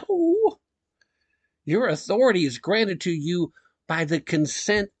 No. Your authority is granted to you by the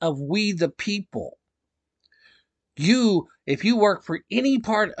consent of we the people. You, if you work for any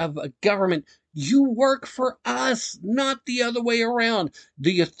part of a government, you work for us, not the other way around.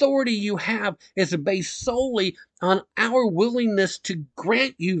 The authority you have is based solely on our willingness to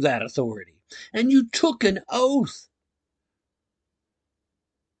grant you that authority. And you took an oath.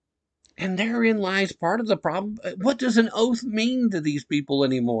 And therein lies part of the problem. What does an oath mean to these people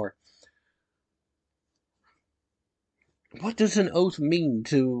anymore? What does an oath mean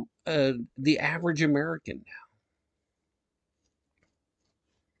to the average American now?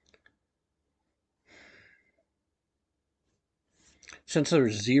 Since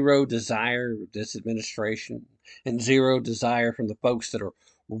there's zero desire of this administration and zero desire from the folks that are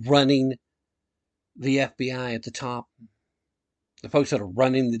running the FBI at the top, the folks that are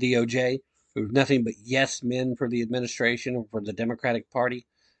running the DOJ, who are nothing but yes men for the administration or for the Democratic Party,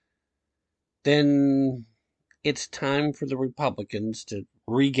 then it's time for the Republicans to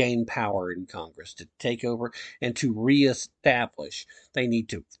regain power in Congress, to take over and to reestablish. They need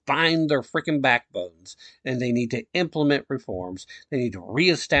to find their freaking backbones, and they need to implement reforms. They need to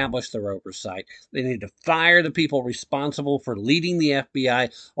reestablish their oversight. They need to fire the people responsible for leading the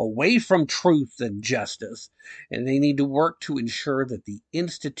FBI away from truth and justice. And they need to work to ensure that the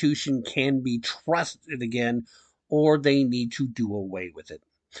institution can be trusted again, or they need to do away with it.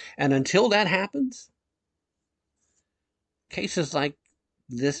 And until that happens, cases like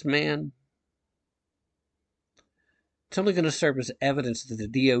this man, it's only going to serve as evidence that the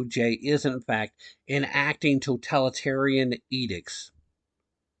DOJ is, in fact, enacting totalitarian edicts,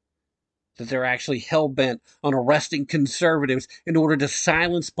 that they're actually hell-bent on arresting conservatives in order to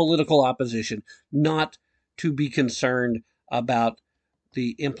silence political opposition, not to be concerned about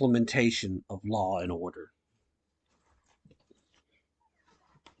the implementation of law and order.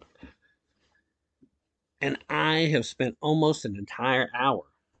 And I have spent almost an entire hour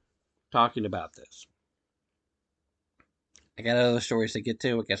talking about this. I got other stories to get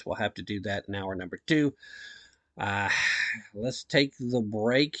to. I guess we'll have to do that in hour number 2. Let's take the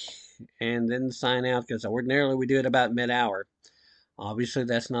break and then sign out, because ordinarily we do it about mid-hour. Obviously,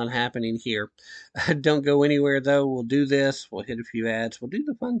 that's not happening here. Don't go anywhere, though. We'll do this. We'll hit a few ads. We'll do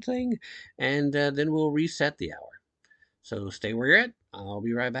the fun thing, and then we'll reset the hour. So stay where you're at. I'll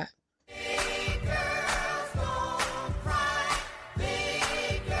be right back.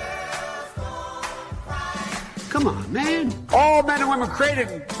 Come on, man. All men and women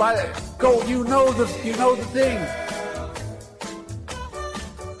created by the go. You know the thing.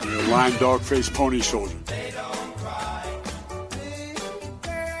 You're a lying dog-faced pony soldier.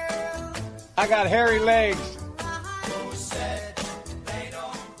 I got hairy legs.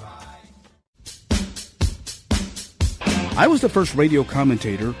 I was the first radio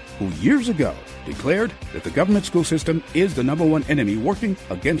commentator who years ago declared that the government school system is the number one enemy working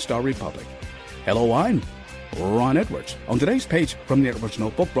against our republic. Hello, I'm Ron Edwards. On today's page from the Edwards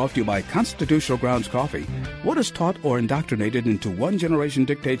Notebook, brought to you by Constitutional Grounds Coffee, what is taught or indoctrinated into one generation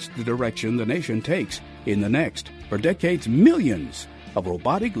dictates the direction the nation takes in the next. For decades, millions of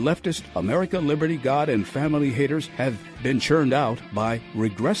robotic, leftist, America, liberty, God, and family haters have been churned out by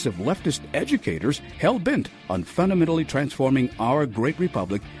regressive leftist educators hell-bent on fundamentally transforming our great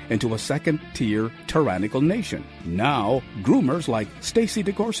republic into a second-tier tyrannical nation. Now, groomers like Stacy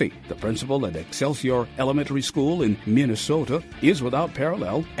DeCourcy, the principal at Excelsior Elementary School in Minnesota, is without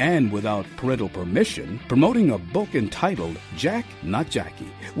parallel and without parental permission promoting a book entitled Jack, Not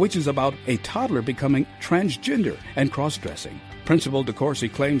Jackie, which is about a toddler becoming transgender and cross-dressing. Principal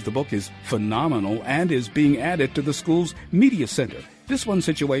DeCourcy claims the book is phenomenal and is being added to the school's media center. This one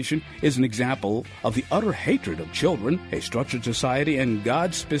situation is an example of the utter hatred of children, a structured society, and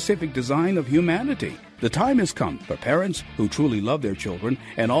God's specific design of humanity. The time has come for parents who truly love their children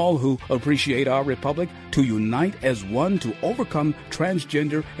and all who appreciate our republic to unite as one to overcome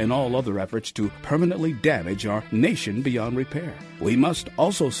transgender and all other efforts to permanently damage our nation beyond repair. We must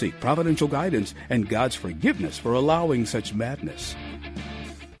also seek providential guidance and God's forgiveness for allowing such madness.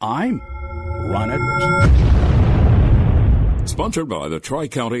 I'm Ron Edwards. Sponsored by the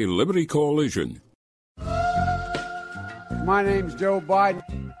Tri-County Liberty Coalition. My name's Joe Biden.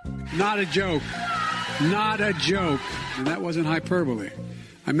 Not a joke. Not a joke. And that wasn't hyperbole.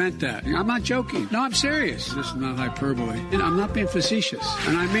 I meant that. I'm not joking. No, I'm serious. This is not hyperbole. And I'm not being facetious.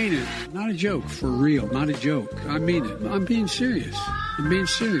 And I mean it. Not a joke. For real. Not a joke. I mean it. I'm being serious. I'm being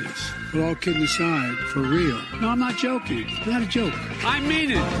serious. But all kidding aside, for real. No, I'm not joking. Not a joke. I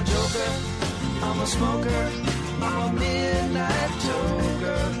mean it. I'm a joker. I'm a smoker. I'm a midnight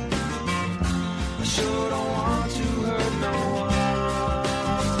toker. I sure don't want to hurt no one.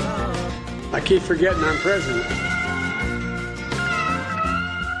 I keep forgetting I'm president.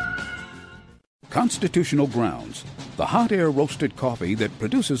 Constitutional Grounds, the hot air roasted coffee that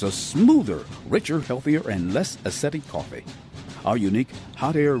produces a smoother, richer, healthier, and less acidic coffee. Our unique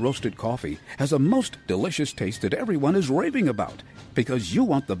hot air roasted coffee has a most delicious taste that everyone is raving about. Because you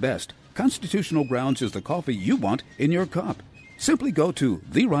want the best, Constitutional Grounds is the coffee you want in your cup. Simply go to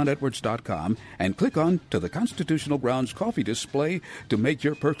theronedwards.com and click on to the Constitutional Grounds coffee display to make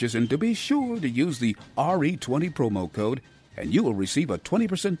your purchase, and to be sure to use the RE20 promo code, and you will receive a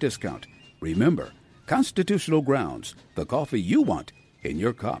 20% discount. Remember, Constitutional Grounds, the coffee you want in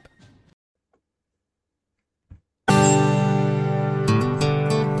your cup.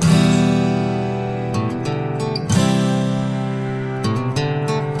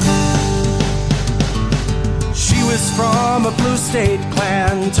 Was from a blue state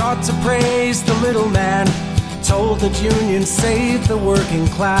clan, taught to praise the little man, told that unions saved the working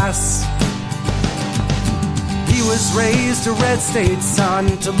class. He He was raised a red state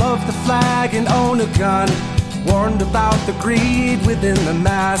son, to love the flag and own a gun, warned about the greed within the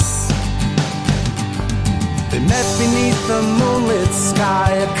mass. They met beneath the moonlit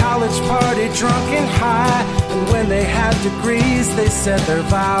sky, a college party drunk and high, and when they had degrees they said their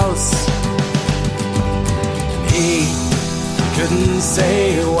vows. He couldn't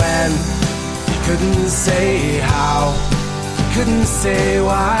say when, he couldn't say how, he couldn't say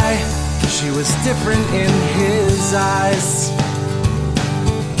why. She was different in his eyes.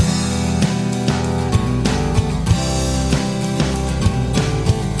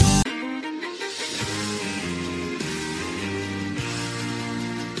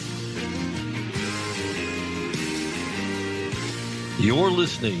 You're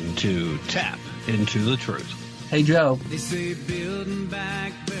listening to Tap Into the Truth. Hey, Joe. They say building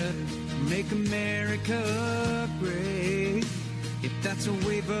back better, make America great. If that's a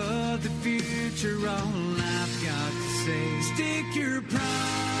wave of the future, all I've got to say, stick your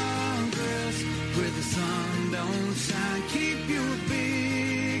progress where the sun don't shine. Keep your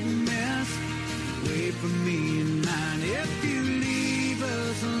big mess away from me and mine. If you leave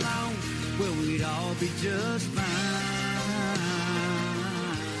us alone, well, we'd all be just fine.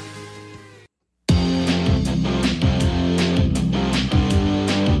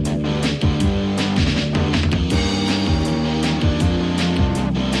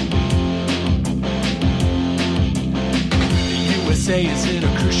 USA is in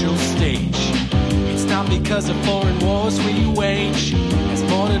a crucial stage. It's not because of foreign wars we wage. It's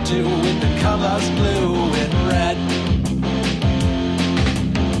more to do with the colors blue and red.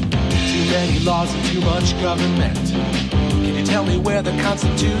 Too many laws and too much government. Can you tell me where the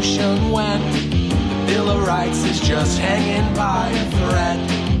Constitution went? The Bill of Rights is just hanging by a thread.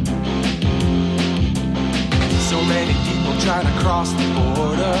 So many people trying to cross the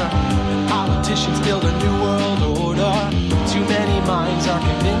border, and politicians build a new world order. Too many minds are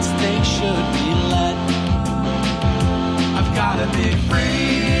convinced they should be led. I've gotta be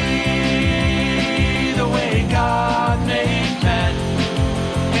free the way God made men,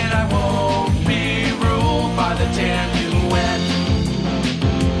 and I won't be ruled by the damn UN.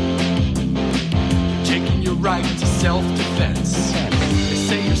 Taking your right to self-defense. They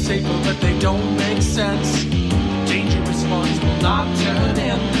say you're safer, but they don't make sense. Dangerous ones will not turn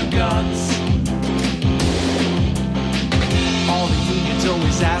into guns. All the unions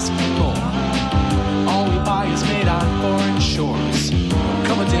always ask for more. All we buy is made on foreign shores. There'll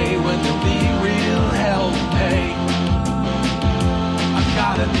come a day when there'll be real hell to pay. I've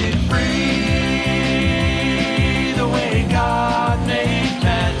gotta be free the way God made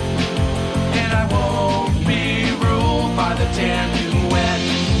men, and I won't be ruled by the damn UN.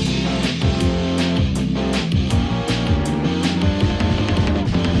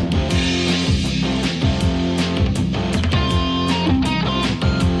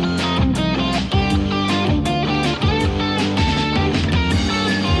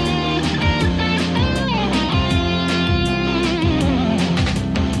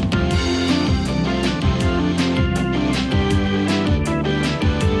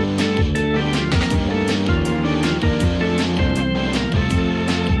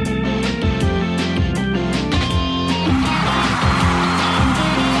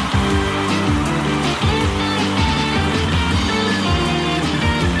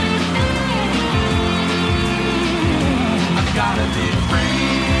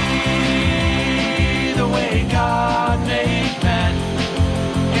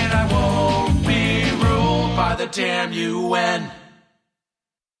 Damn UN.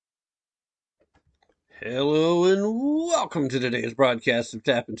 Hello and welcome to today's broadcast of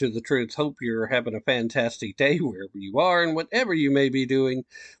Tap Into the Truth. Hope you're having a fantastic day wherever you are and whatever you may be doing,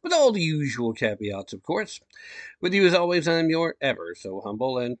 with all the usual caveats, of course. With you as always, I'm your ever so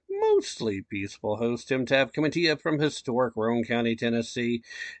humble and mostly peaceful host, Tim Tapp, coming to you from historic Roane County, Tennessee.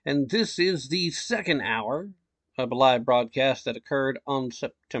 And this is the second hour of a live broadcast that occurred on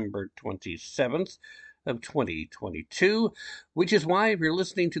September 27th. Of 2022, which is why if you're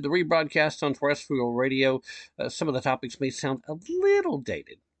listening to the rebroadcast on terrestrial radio, some of the topics may sound a little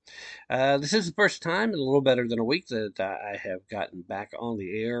dated. This is the first time in a little better than a week that I have gotten back on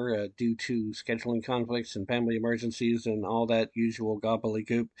the air due to scheduling conflicts and family emergencies and all that usual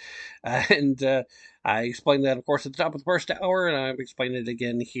gobbledygook. And I explained that, of course, at the top of the first hour, and I've explained it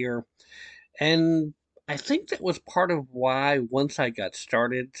again here. And I think that was part of why once I got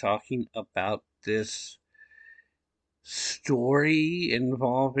started talking about this story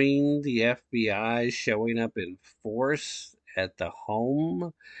involving the FBI showing up in force at the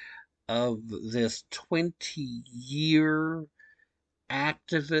home of this 20-year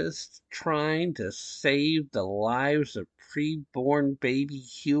activists trying to save the lives of preborn baby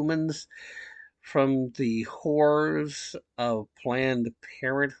humans from the horrors of Planned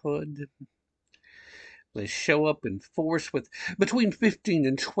Parenthood. They show up in force with between 15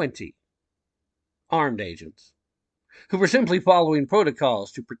 and 20 armed agents who were simply following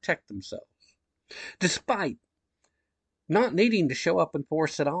protocols to protect themselves, despite not needing to show up in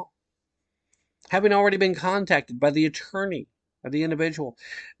force at all, having already been contacted by the attorney of the individual,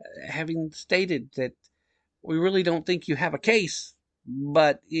 having stated that we really don't think you have a case,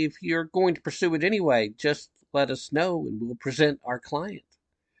 but if you're going to pursue it anyway, just let us know and we'll present our client.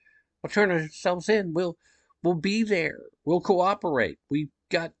 We'll turn ourselves in. We'll be there. We'll cooperate. We've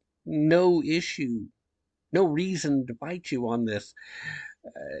got no issue, no reason to fight you on this.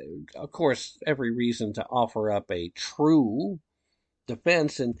 Of course, every reason to offer up a true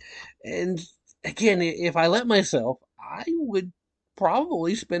defense. And again, if I let myself, I would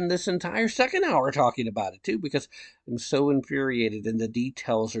probably spend this entire second hour talking about it too, because I'm so infuriated and the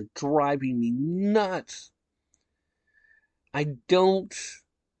details are driving me nuts. I don't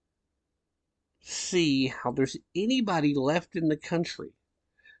see how there's anybody left in the country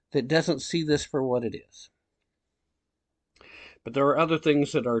that doesn't see this for what it is. But there are other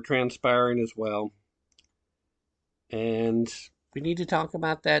things that are transpiring as well, and we need to talk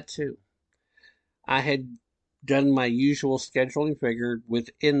about that too. I had done my usual scheduling, figured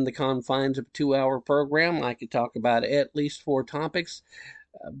within the confines of a 2-hour program I could talk about at least 4 topics,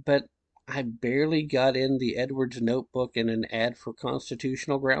 but I barely got in the Edwards notebook and an ad for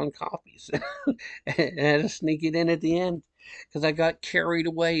constitutional ground coffees. I had to sneak it in at the end because I got carried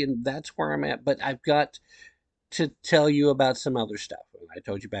away, and that's where I'm at. But I've got to tell you about some other stuff. I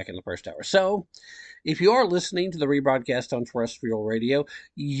told you back in the first hour. So, if you are listening to the rebroadcast on terrestrial radio,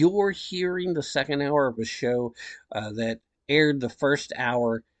 you're hearing the second hour of a show that aired the first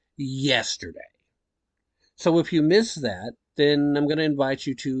hour yesterday. So if you missed that, then I'm going to invite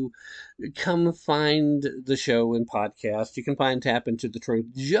you to come find the show in podcast. You can find Tap Into the Truth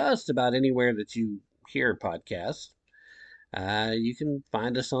just about anywhere that you hear podcasts. You can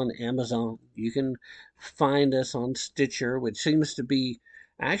find us on Amazon. You can find us on Stitcher, which seems to be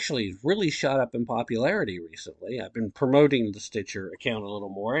actually really shot up in popularity recently. I've been promoting the Stitcher account a little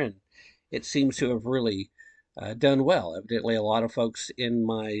more, and it seems to have really done well. Evidently, a lot of folks in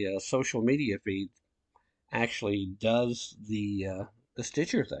my social media feed actually does the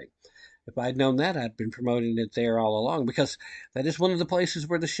Stitcher thing. If I'd known that, I'd been promoting it there all along, because that is one of the places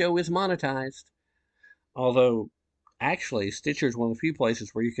where the show is monetized. Although, actually, Stitcher is one of the few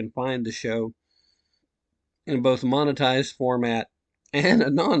places where you can find the show in both monetized format and a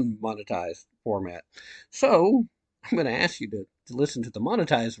non-monetized format. So, I'm going to ask you to listen to the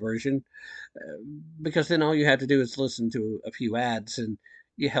monetized version, because then all you have to do is listen to a few ads, and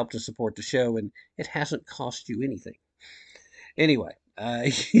you help to support the show, and it hasn't cost you anything. Anyway,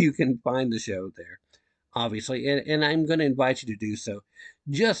 you can find the show there, obviously, and I'm going to invite you to do so,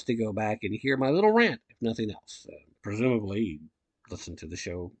 just to go back and hear my little rant, if nothing else. Presumably, you listen to the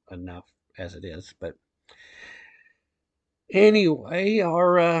show enough as it is, but anyway,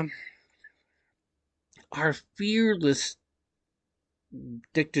 our fearless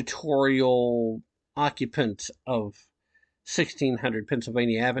dictatorial occupant of 1600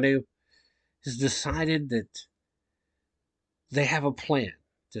 Pennsylvania Avenue has decided that they have a plan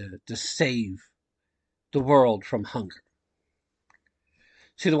to save the world from hunger.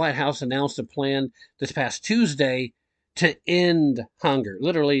 See, the White House announced a plan this past Tuesday to end hunger,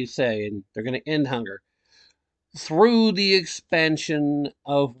 literally saying they're going to end hunger through the expansion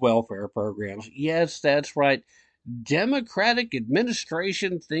of welfare programs. Yes, that's right. Democratic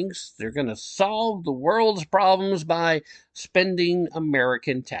administration thinks they're going to solve the world's problems by spending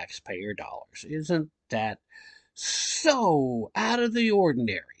American taxpayer dollars. Isn't that so out of the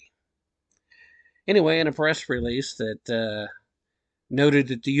ordinary? Anyway, in a press release that noted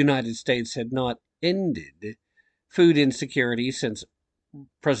that the United States had not ended food insecurity since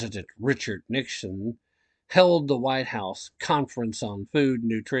President Richard Nixon held the White House Conference on Food,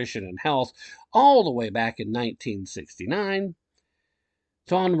 Nutrition, and Health all the way back in 1969.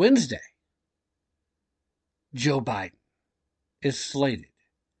 So on Wednesday, Joe Biden is slated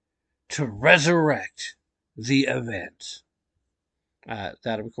to resurrect the event.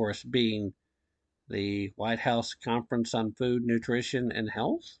 That, of course, being the White House Conference on Food, Nutrition, and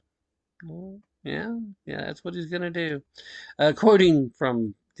Health. Yeah, that's what he's going to do. Quoting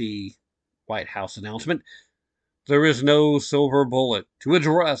from the White House announcement, "There is no silver bullet to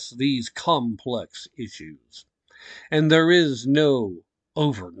address these complex issues, and there is no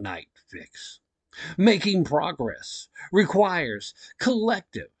overnight fix. Making progress requires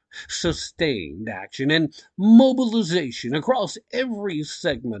collective, sustained action and mobilization across every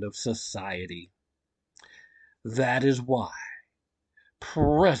segment of society. That is why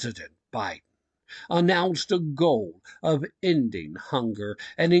President Biden announced a goal of ending hunger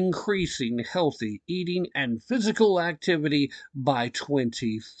and increasing healthy eating and physical activity by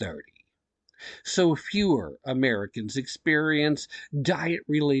 2030, so fewer Americans experience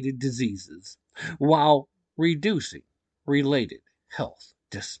diet-related diseases while reducing related health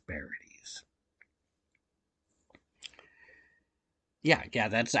disparities. Yeah,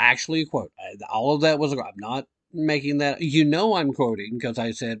 that's actually a quote. All of that was, I'm not making that. I'm quoting because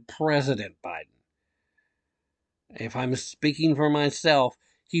I said President Biden. If I'm speaking for myself,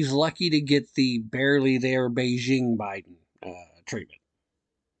 he's lucky to get the barely there Beijing Biden treatment.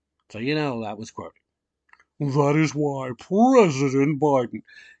 So that was quoting. That is why President Biden.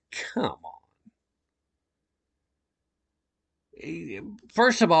 Come on.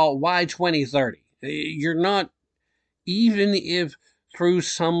 First of all, why 2030? You're not, even if through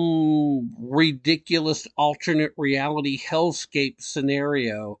some ridiculous alternate reality hellscape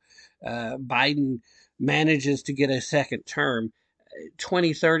scenario, Biden manages to get a second term,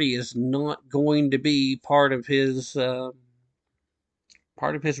 2030 is not going to be part of his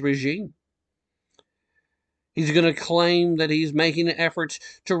regime. He's going to claim that he's making efforts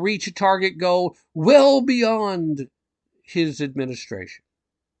to reach a target goal well beyond his administration.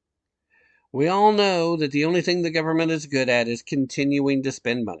 We all know that the only thing the government is good at is continuing to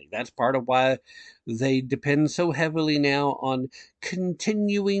spend money. That's part of why they depend so heavily now on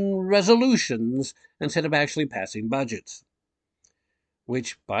continuing resolutions instead of actually passing budgets.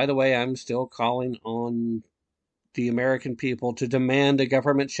 Which, by the way, I'm still calling on the American people to demand a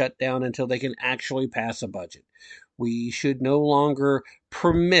government shutdown until they can actually pass a budget. We should no longer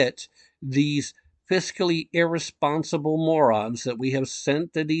permit these fiscally irresponsible morons that we have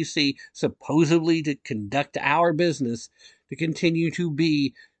sent to D.C. supposedly to conduct our business to continue to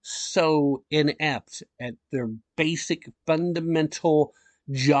be so inept at their basic fundamental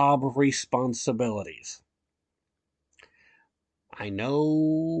job responsibilities. I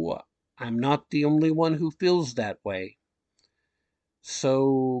know I'm not the only one who feels that way.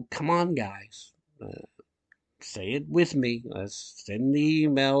 So, come on, guys. Say it with me. Let's send the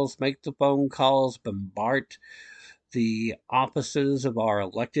emails, make the phone calls, bombard the offices of our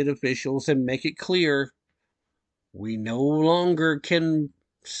elected officials, and make it clear we no longer can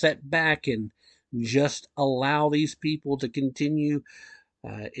sit back and just allow these people to continue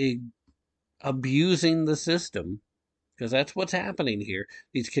abusing the system. Because that's what's happening here.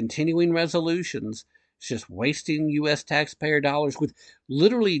 These continuing resolutions, it's just wasting U.S. taxpayer dollars with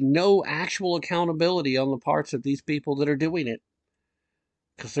literally no actual accountability on the parts of these people that are doing it.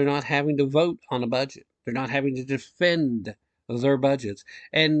 Because they're not having to vote on a budget. They're not having to defend their budgets.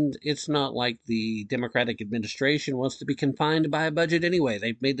 And it's not like the Democratic administration wants to be confined by a budget anyway.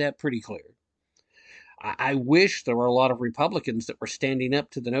 They've made that pretty clear. I wish there were a lot of Republicans that were standing up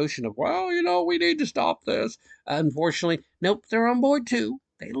to the notion of, we need to stop this. Unfortunately, nope, they're on board too.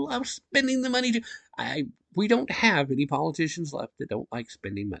 They love spending the money too. We don't have any politicians left that don't like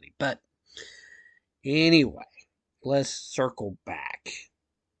spending money. But anyway, let's circle back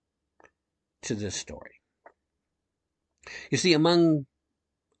to this story. You see, among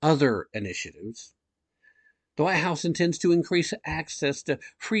other initiatives, the White House intends to increase access to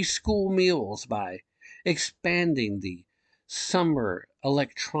free school meals by expanding the Summer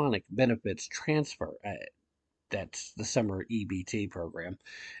Electronic Benefits Transfer, that's the Summer EBT program,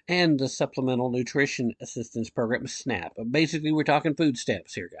 and the Supplemental Nutrition Assistance Program, SNAP. Basically, we're talking food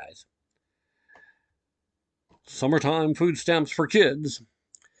stamps here, guys. Summertime food stamps for kids.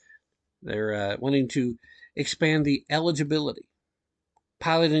 They're wanting to expand the eligibility,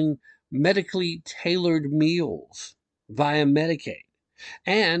 piloting medically tailored meals via Medicaid,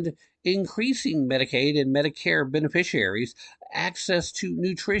 and increasing Medicaid and Medicare beneficiaries access to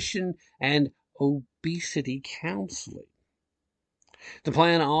nutrition and obesity counseling. The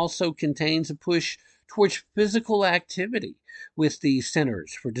plan also contains a push towards physical activity, with the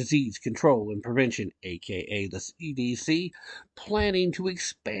Centers for Disease Control and Prevention, aka the CDC, planning to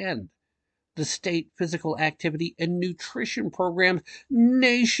expand the state physical activity and nutrition programs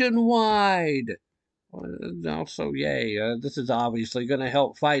nationwide. Also, yay, this is obviously going to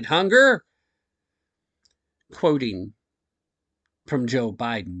help fight hunger. Quoting from Joe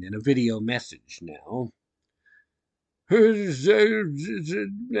Biden in a video message now. Where's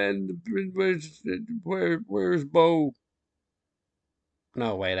Bo?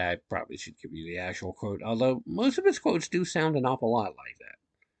 No, wait, I probably should give you the actual quote, although most of his quotes do sound an awful lot like that.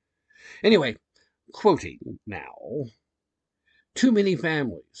 Anyway, quoting now, too many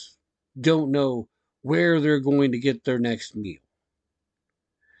families don't know where they're going to get their next meal.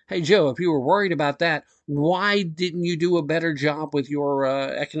 Hey, Joe, if you were worried about that, why didn't you do a better job with your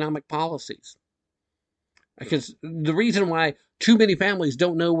economic policies? Because the reason why too many families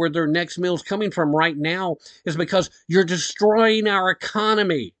don't know where their next meal's coming from right now is because you're destroying our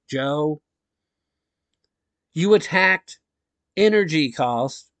economy, Joe. You attacked energy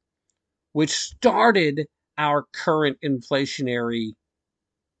costs, which started our current inflationary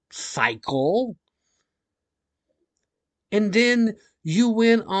cycle. And then you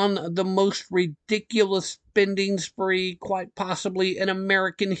went on the most ridiculous spending spree, quite possibly in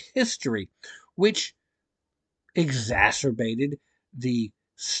American history, which exacerbated the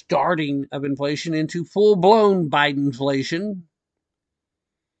starting of inflation into full-blown Bidenflation.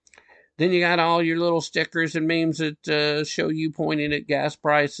 Then you got all your little stickers and memes that show you pointing at gas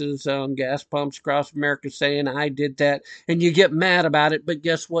prices on gas pumps across America saying, I did that, and you get mad about it. But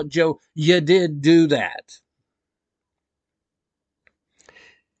guess what, Joe? You did do that.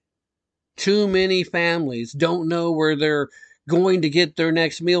 Too many families don't know where they're going to get their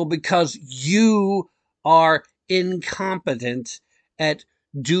next meal because you are incompetent at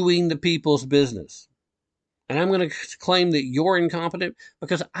doing the people's business. And I'm going to claim that you're incompetent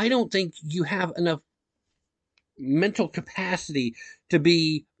because I don't think you have enough mental capacity to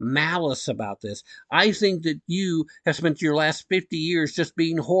be malice about this. I think that you have spent your last 50 years just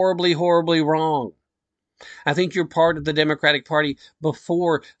being horribly, horribly wrong. I think you're part of the Democratic Party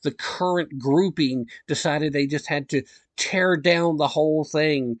before the current grouping decided they just had to tear down the whole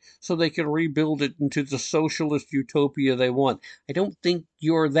thing so they could rebuild it into the socialist utopia they want. I don't think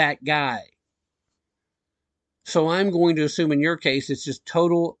you're that guy. So I'm going to assume in your case it's just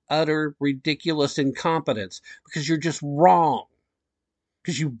total, utter, ridiculous incompetence because you're just wrong.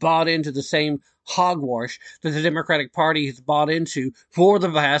 Because you bought into the same hogwash that the Democratic Party has bought into for the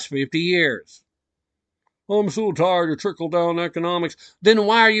past 50 years. I'm so tired of trickle-down economics. Then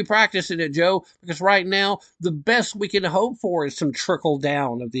why are you practicing it, Joe? Because right now, the best we can hope for is some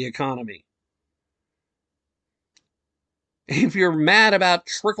trickle-down of the economy. If you're mad about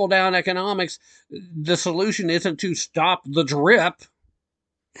trickle-down economics, the solution isn't to stop the drip.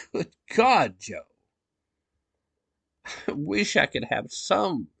 Good God, Joe. I wish I could have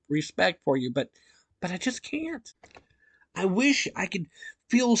some respect for you, but I just can't. I wish I could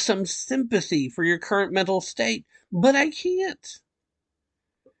feel some sympathy for your current mental state, but I can't.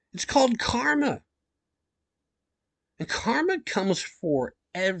 It's called karma. And karma comes for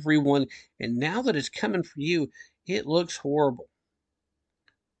everyone, and now that it's coming for you, it looks horrible.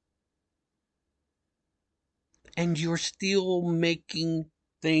 And you're still making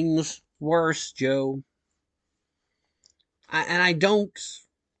things worse, Joe. I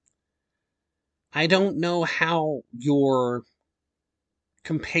don't know how your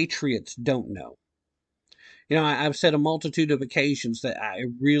compatriots don't know. You know, I've said a multitude of occasions that I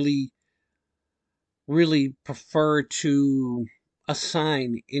really, really prefer to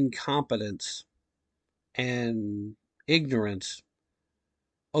assign incompetence and ignorance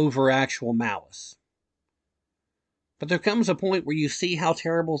over actual malice. But there comes a point where you see how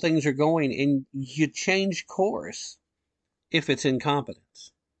terrible things are going and you change course if it's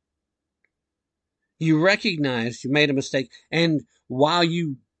incompetence. You recognize you made a mistake, and while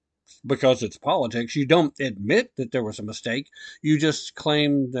you, because it's politics, you don't admit that there was a mistake, you just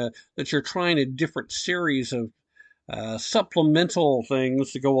claim that you're trying a different series of supplemental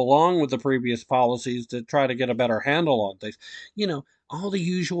things to go along with the previous policies to try to get a better handle on things. You know, all the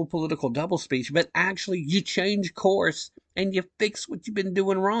usual political doublespeak, but actually you change course and you fix what you've been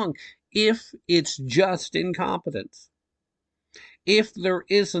doing wrong. If it's just incompetence. If there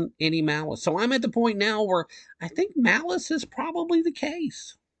isn't any malice. So I'm at the point now where I think malice is probably the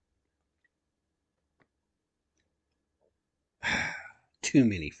case. Too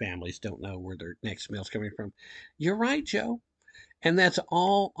many families don't know where their next meal's coming from. You're right, Joe. And that's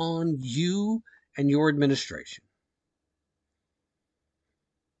all on you and your administration.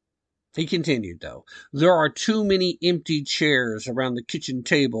 He continued, though, there are too many empty chairs around the kitchen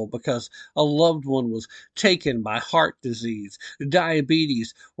table because a loved one was taken by heart disease,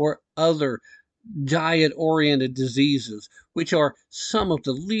 diabetes, or other diet-oriented diseases, which are some of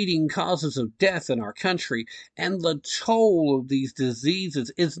the leading causes of death in our country, and the toll of these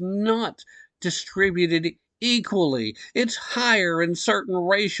diseases is not distributed equally. It's higher in certain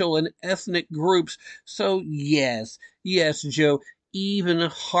racial and ethnic groups. So yes, Joe, even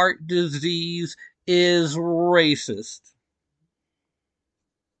heart disease is racist.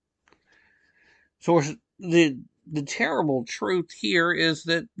 So the the terrible truth here is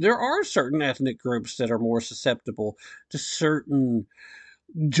that there are certain ethnic groups that are more susceptible to certain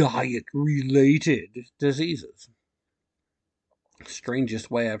diet-related diseases. Strangest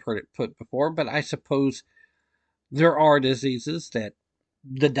way I've heard it put before, but I suppose there are diseases that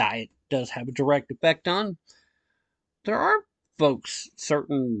the diet does have a direct effect on. There are folks,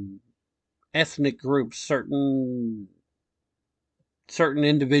 certain ethnic groups, certain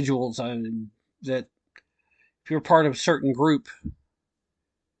individuals that if you're part of a certain group,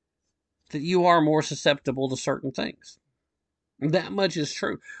 that you are more susceptible to certain things. That much is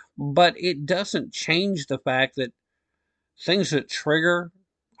true. But it doesn't change the fact that things that trigger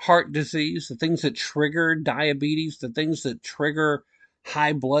heart disease, the things that trigger diabetes, the things that trigger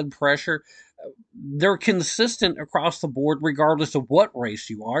high blood pressure, they're consistent across the board regardless of what race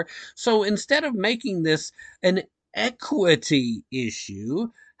you are. So instead of making this an equity issue,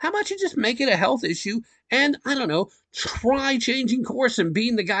 how about you just make it a health issue and, I don't know, try changing course and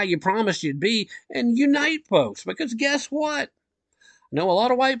being the guy you promised you'd be and unite folks? Because guess what? I know a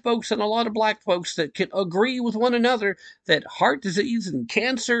lot of white folks and a lot of black folks that can agree with one another that heart disease and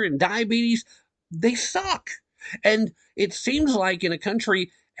cancer and diabetes, they suck. And it seems like in a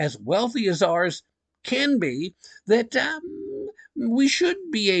country as wealthy as ours can be, that we should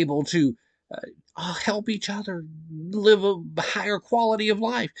be able to help each other live a higher quality of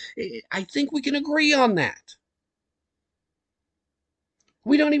life. I think we can agree on that.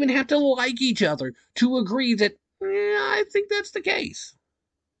 We don't even have to like each other to agree that I think that's the case.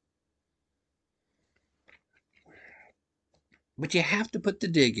 But you have to put the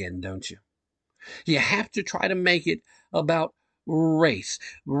dig in, don't you? You have to try to make it about race,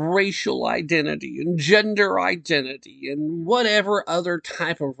 racial identity, and gender identity, and whatever other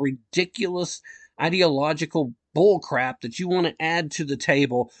type of ridiculous ideological bullcrap that you want to add to the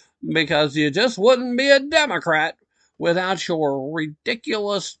table, because you just wouldn't be a Democrat without your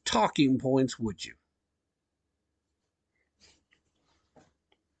ridiculous talking points, would you?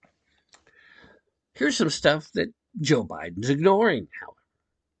 Here's some stuff that Joe Biden's ignoring, however.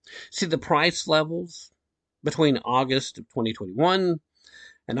 See, the price levels between August of 2021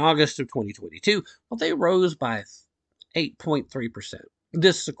 and August of 2022, well, they rose by 8.3%.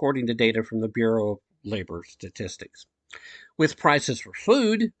 This according to data from the Bureau of Labor Statistics, with prices for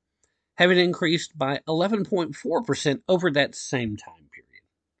food having increased by 11.4% over that same time period.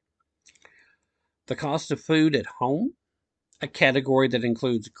 The cost of food at home, a category that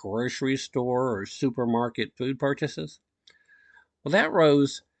includes grocery store or supermarket food purchases, well, that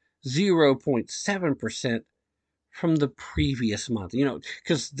rose 0.7% from the previous month. You know,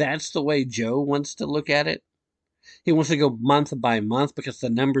 because that's the way Joe wants to look at it. He wants to go month by month because the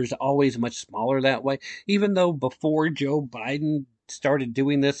number's always much smaller that way. Even though before Joe Biden started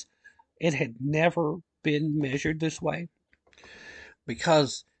doing this, it had never been measured this way.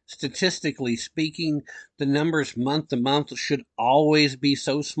 Because statistically speaking, the numbers month to month should always be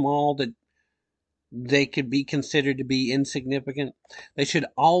so small that they could be considered to be insignificant. They should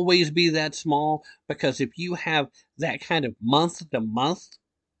always be that small, because if you have that kind of month-to-month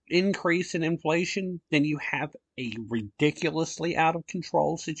increase in inflation, then you have a ridiculously out of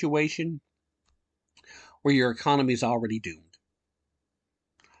control situation where your economy is already doomed.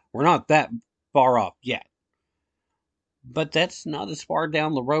 We're not that far off yet, but that's not as far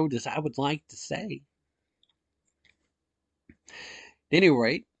down the road as I would like to say. At any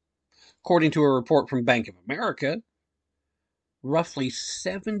rate, according to a report from Bank of America, roughly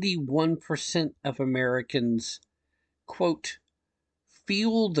 71% of Americans, quote,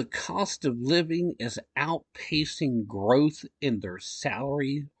 feel the cost of living is outpacing growth in their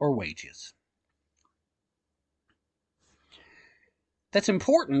salary or wages. That's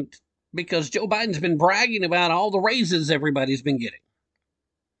important because Joe Biden's been bragging about all the raises everybody's been getting.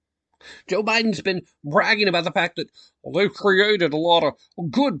 Joe Biden's been bragging about the fact that they've created a lot of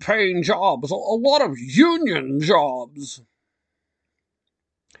good-paying jobs, a lot of union jobs.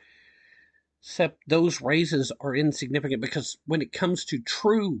 Except those raises are insignificant because when it comes to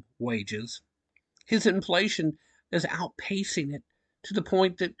true wages, his inflation is outpacing it to the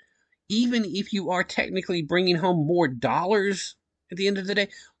point that even if you are technically bringing home more dollars at the end of the day,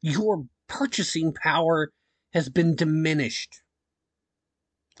 your purchasing power has been diminished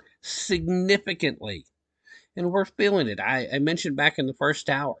significantly. And we're feeling it. I mentioned back in the first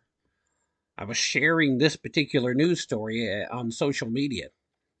hour, I was sharing this particular news story on social media.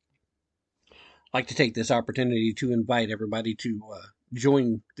 I'd like to take this opportunity to invite everybody to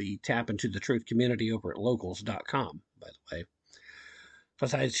join the Tap Into the Truth community over at locals.com, by the way.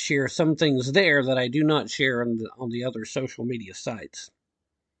 Because I share some things there that I do not share on the other social media sites.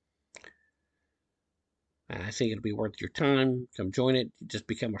 I think it'll be worth your time. Come join it. Just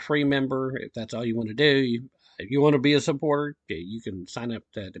become a free member if that's all you want to do. If you want to be a supporter, you can sign up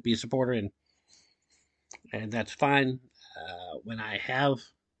to be a supporter, and that's fine. When I have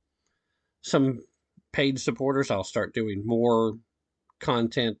some paid supporters, I'll start doing more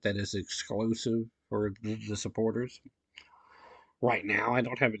content that is exclusive for the supporters. Right now, I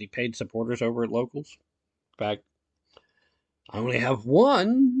don't have any paid supporters over at Locals. In fact, I only have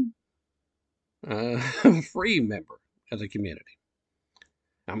one free member of the community.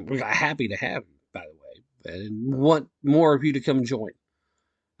 I'm happy to have him, by the way, and want more of you to come join.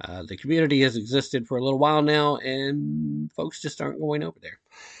 The community has existed for a little while now, and folks just aren't going over there.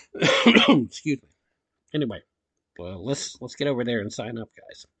 Excuse me. Anyway, well, let's get over there and sign up,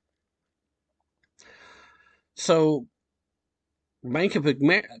 guys. So, Bank of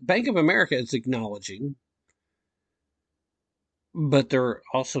America is acknowledging, but they're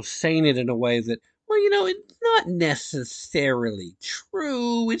also saying it in a way that, well, it's not necessarily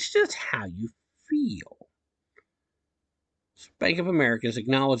true. It's just how you feel. So Bank of America is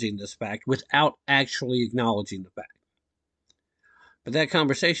acknowledging this fact without actually acknowledging the fact. But that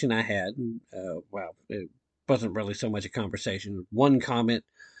conversation I had, well, it wasn't really so much a conversation. One comment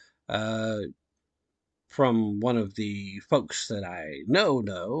from one of the folks that I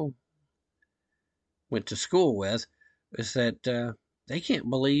went to school with, is that they can't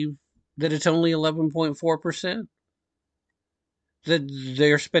believe that it's only 11.4%. That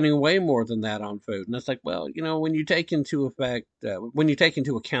they're spending way more than that on food. And it's like, well, when you take into account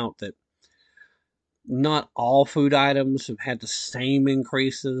that not all food items have had the same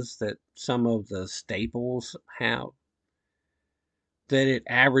increases that some of the staples have, that it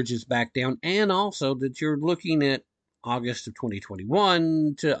averages back down, and also that you're looking at August of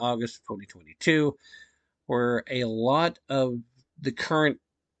 2021 to August of 2022, where a lot of the current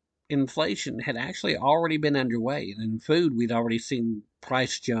inflation had actually already been underway. And in food, we'd already seen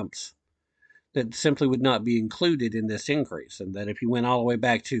price jumps that simply would not be included in this increase. And that if you went all the way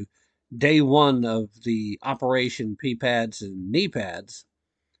back to day one of the Operation Pee Pads and Knee Pads,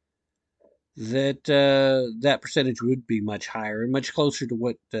 that that percentage would be much higher and much closer to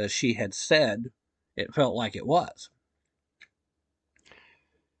what she had said it felt like it was.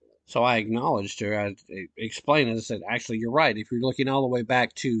 So I acknowledged her. I explained it. I said, actually, you're right. If you're looking all the way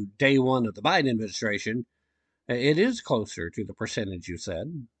back to day one of the Biden administration, it is closer to the percentage you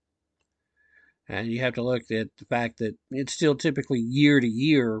said. And you have to look at the fact that it's still typically year to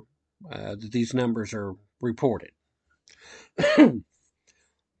year that these numbers are reported.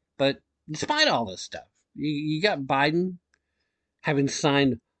 But despite all this stuff, you got Biden having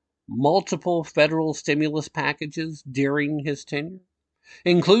signed multiple federal stimulus packages during his tenure,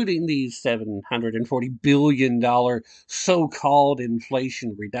 including the $740 billion so-called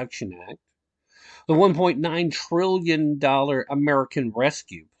Inflation Reduction Act, the $1.9 trillion American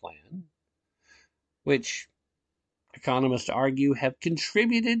Rescue Plan, which economists argue have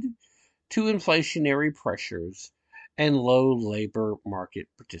contributed to inflationary pressures and low labor market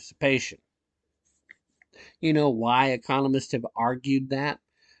participation. You know why economists have argued that?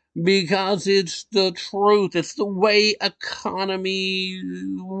 Because it's the truth. It's the way economy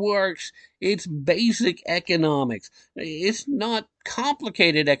works. It's basic economics. It's not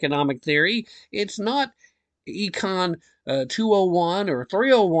complicated economic theory. It's not Econ 201 or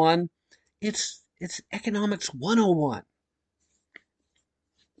 301. It's Economics 101.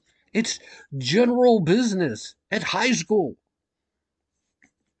 It's general business at high school.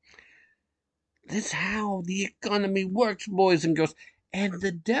 That's how the economy works, boys and girls. And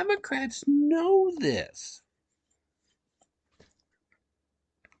the Democrats know this.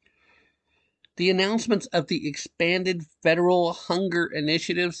 The announcements of the expanded federal hunger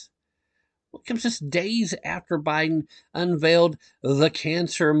initiatives comes just days after Biden unveiled the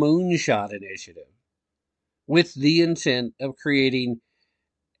Cancer Moonshot Initiative, with the intent of creating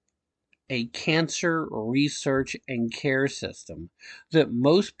a cancer research and care system that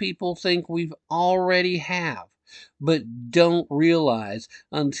most people think we've already have, but don't realize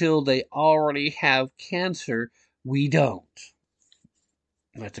until they already have cancer, we don't.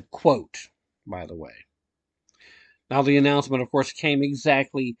 That's a quote, by the way. Now, the announcement, of course, came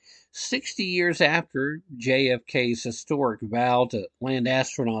exactly 60 years after JFK's historic vow to land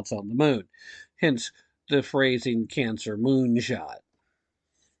astronauts on the moon, hence the phrasing cancer moonshot.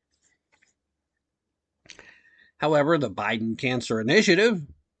 However, the Biden Cancer Initiative,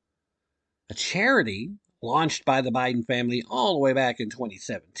 a charity launched by the Biden family all the way back in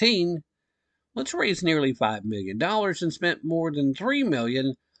 2017, let's raise nearly $5 million and spent more than $3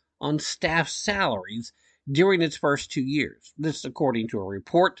 million on staff salaries during its first 2 years. This according to a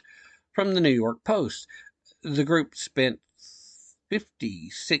report from the New York Post. the group spent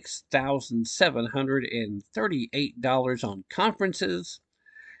 $56,738 on conferences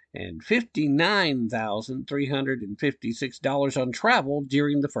and $59,356 on travel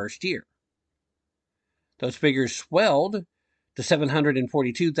during the first year. Those figures swelled to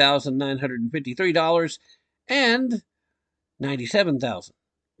 $742,953 and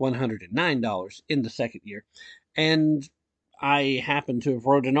 $97,109 in the second year. And I happen to have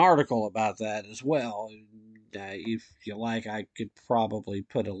wrote an article about that as well. If you like, I could probably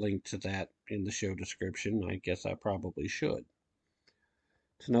put a link to that in the show description. I guess I probably should.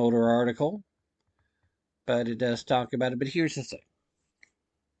 It's an older article, but it does talk about it. But here's the thing.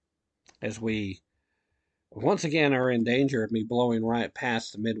 As we once again are in danger of me blowing right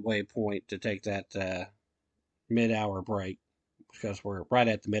past the midway point to take that mid-hour break, because we're right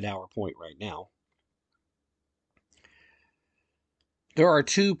at the mid-hour point right now. There are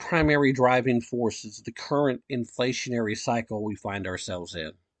two primary driving forces of the current inflationary cycle we find ourselves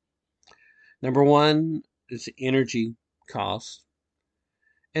in. Number one is energy costs,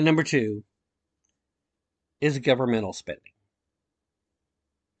 and number two is governmental spending,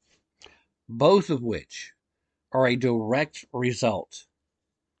 both of which are a direct result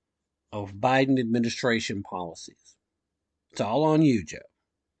of Biden administration policies. It's all on you, Joe.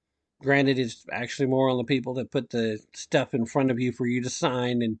 Granted, it's actually more on the people that put the stuff in front of you for you to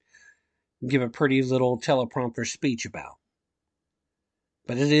sign and give a pretty little teleprompter speech about.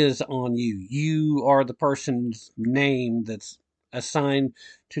 But it is on you. You are the person's name that's assigned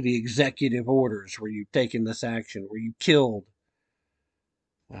to the executive orders where you've taken this action, where you killed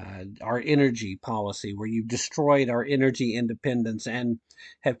our energy policy, where you've destroyed our energy independence and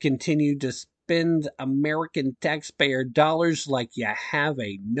have continued to spend American taxpayer dollars like you have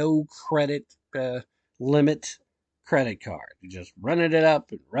a no credit limit credit card. You just running it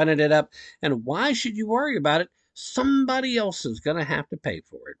up. And why should you worry about it? Somebody else is going to have to pay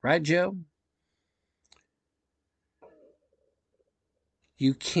for it. Right, Joe?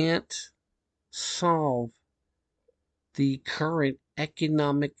 You can't solve the current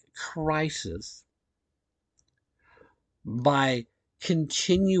economic crisis by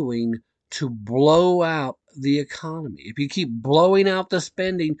continuing to blow out the economy. If you keep blowing out the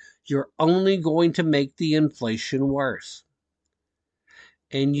spending, you're only going to make the inflation worse.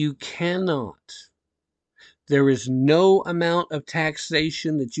 And you cannot. There is no amount of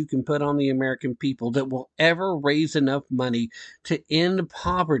taxation that you can put on the American people that will ever raise enough money to end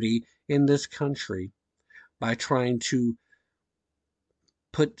poverty in this country by trying to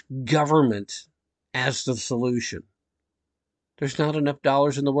put government as the solution. There's not enough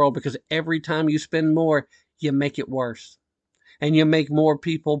dollars in the world, because every time you spend more, you make it worse. And you make more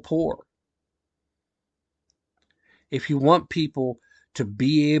people poor. If you want people to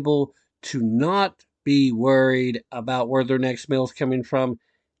be able to not be worried about where their next meal is coming from,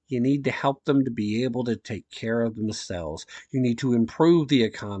 you need to help them to be able to take care of themselves. You need to improve the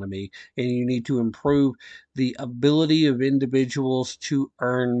economy, and you need to improve the ability of individuals to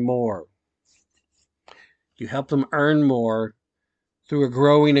earn more. You help them earn more through a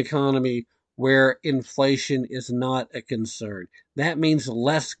growing economy where inflation is not a concern. That means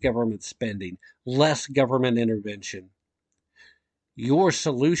less government spending, less government intervention. Your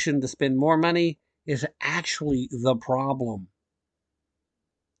solution to spend more money is actually the problem.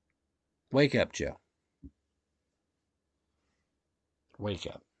 Wake up, Joe. Wake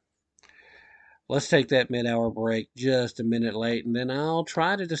up. Let's take that mid-hour break just a minute late, and then I'll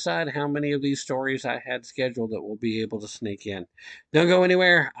try to decide how many of these stories I had scheduled that will be able to sneak in. Don't go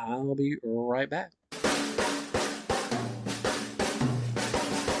anywhere. I'll be right back.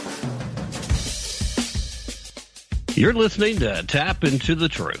 You're listening to Tap Into the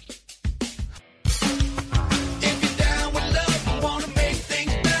Truth.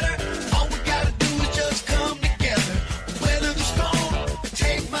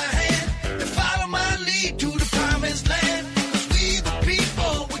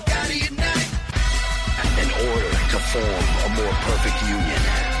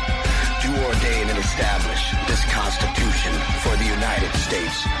 Establish this Constitution for the United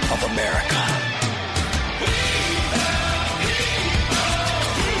States of America.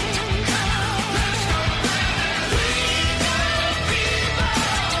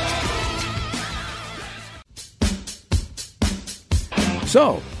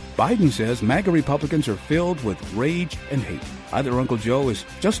 So, Biden says MAGA Republicans are filled with rage and hate. Either Uncle Joe is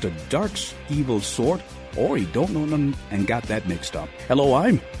just a dark, evil sort, or he don't know none and got that mixed up. Hello,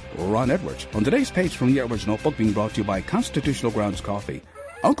 I'm Ron Edwards. On today's page from the Edwards Notebook, being brought to you by Constitutional Grounds Coffee.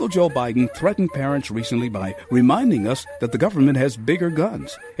 Uncle Joe Biden threatened parents recently by reminding us that the government has bigger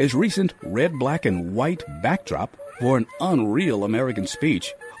guns. His recent red, black, and white backdrop for an unreal American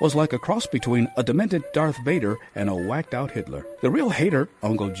speech was like a cross between a demented Darth Vader and a whacked-out Hitler. The real hater,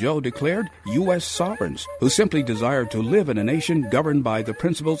 Uncle Joe, declared U.S. sovereigns who simply desired to live in a nation governed by the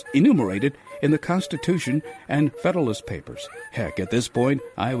principles enumerated in the Constitution and Federalist Papers. Heck, at this point,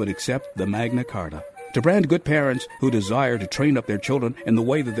 I would accept the Magna Carta. To brand good parents who desire to train up their children in the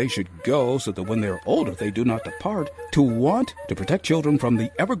way that they should go so that when they are older they do not depart, to want to protect children from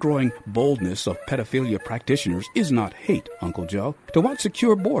the ever-growing boldness of pedophilia practitioners is not hate, Uncle Joe. To want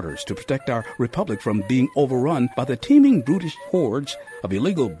secure borders to protect our republic from being overrun by the teeming brutish hordes of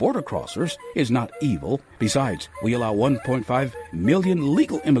illegal border crossers is not evil. Besides, we allow 1.5 million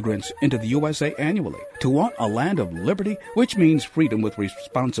legal immigrants into the USA annually. To want a land of liberty, which means freedom with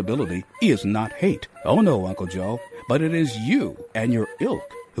responsibility, is not hate. Oh no, Uncle Joe, but it is you and your ilk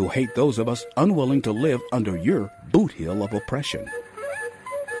who hate those of us unwilling to live under your boot heel of oppression.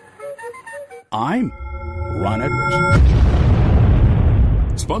 I'm Ron Edwards.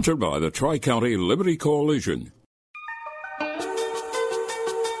 Sponsored by the Tri-County Liberty Coalition.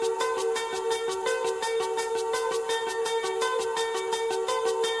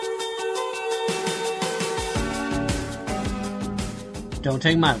 Don't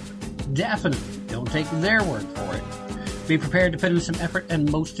take my word. Definitely don't take their word for it. Be prepared to put in some effort and,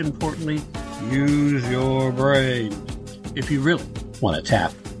 most importantly, use your brain if you really want to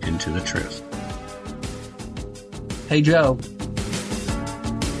tap into the truth. Hey, Joe.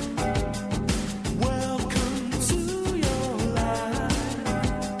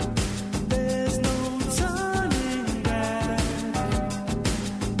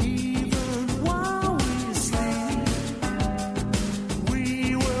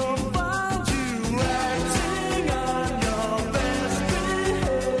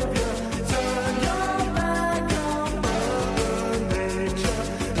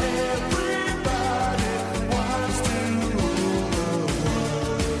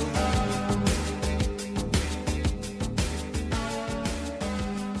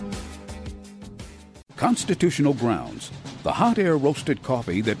 Constitutional Grounds, the hot air roasted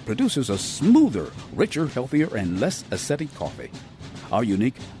coffee that produces a smoother, richer, healthier, and less acidic coffee. Our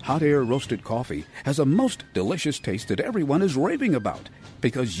unique hot air roasted coffee has a most delicious taste that everyone is raving about.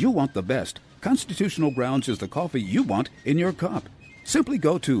 Because you want the best, Constitutional Grounds is the coffee you want in your cup. Simply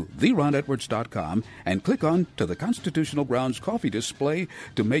go to theronedwards.com and click on to the Constitutional Grounds coffee display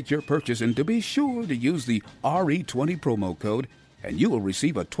to make your purchase, and to be sure to use the RE20 promo code and you will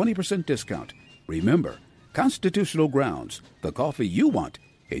receive a 20% discount. Remember, Constitutional Grounds, the coffee you want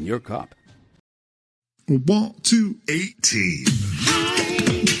in your cup. 1, 2, 18.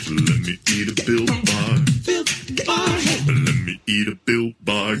 Let me eat a Built Bar. Built Bar. Let me eat a Built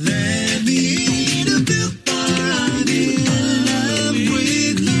Bar. Let me eat a Built Bar. I'm in love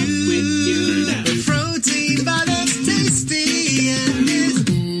with you. The protein bar that's tasty and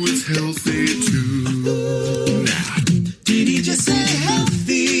it's healthy too. Now, did he just say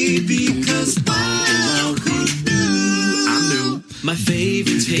healthy? Because how could you? I knew. My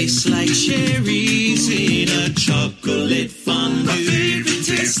favorite tastes like cherries in a chocolate fondue. My favorite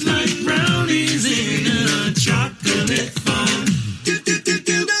tastes like brownies in a chocolate fondue.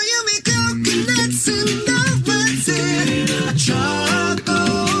 Now you make coconuts and donuts in a chocolate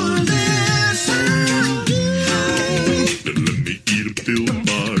fondue. Let me eat a Built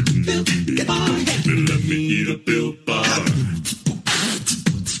Bar. Built Bar. Let me eat a Built Bar.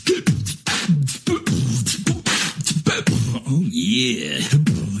 Oh, yeah.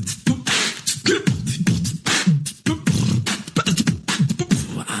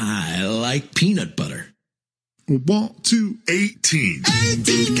 I like peanut butter. 1, 2, 18.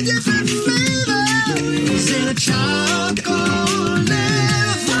 18 different flavors in a chocolate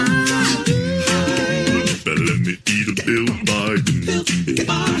fondue. Let me eat a Built Bar. Built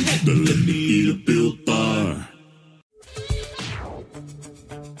Bar. Let me eat a Built Bar.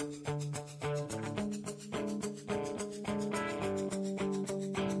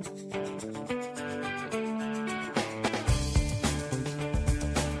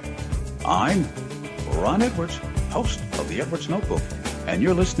 I'm Ron Edwards, host of the Edwards Notebook, and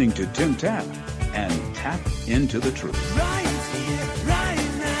you're listening to Tim Tapp and Tap Into the Truth. Right here,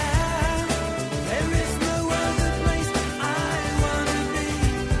 right now, there is no other place I want to be.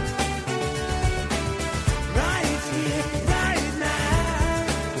 Right here, right now,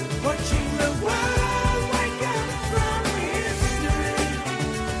 watching the world wake up from history.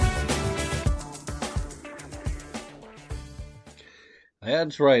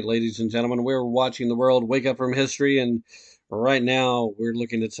 That's right, ladies and gentlemen. We're watching the world wake up from history, and right now, we're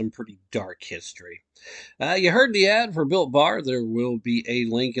looking at some pretty dark history. You heard the ad for Built Bar. There will be a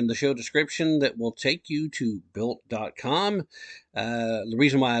link in the show description that will take you to Built.com. The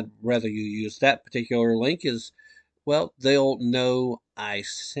reason why I'd rather you use that particular link is, well, they'll know I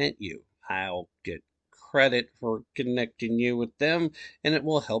sent you. I'll get credit for connecting you with them, and it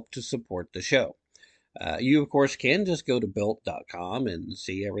will help to support the show. You, of course, can just go to Built.com and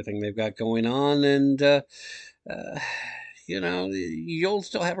see everything they've got going on, and you'll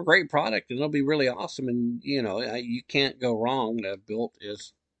still have a great product, and it'll be really awesome. And you can't go wrong. Built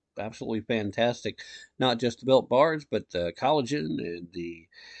is absolutely fantastic. Not just the Built bars, but the collagen and the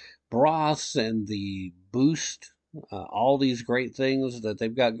broths and the boost. All these great things that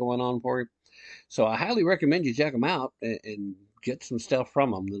they've got going on for you. So I highly recommend you check them out and get some stuff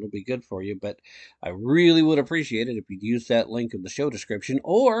from them that'll be good for you. But I really would appreciate it if you'd use that link in the show description,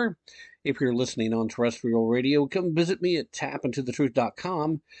 or if you're listening on terrestrial radio, come visit me at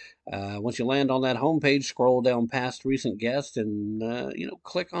tapintothetruth.com. Once you land on that homepage, scroll down past recent guests and,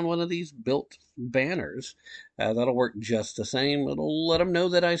 click on one of these Built banners. That'll work just the same. It'll let them know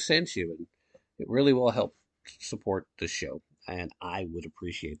that I sent you, and it really will help support the show, and I would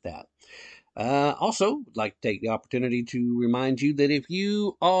appreciate that. Also, I'd like to take the opportunity to remind you that if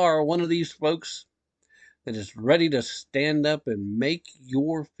you are one of these folks that is ready to stand up and make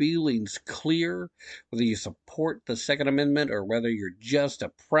your feelings clear, whether you support the Second Amendment or whether you're just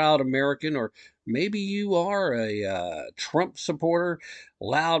a proud American, or maybe you are a Trump supporter,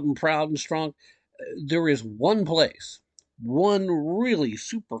 loud and proud and strong, there is one place, one really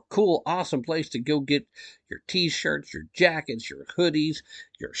super cool, awesome place to go get your t-shirts, your jackets, your hoodies,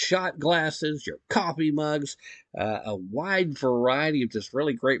 your shot glasses, your coffee mugs, a wide variety of just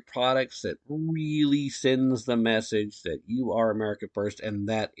really great products that really sends the message that you are America first, and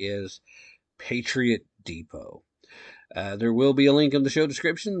that is Patriot Depot. There will be a link in the show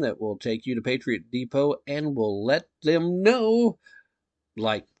description that will take you to Patriot Depot and will let them know,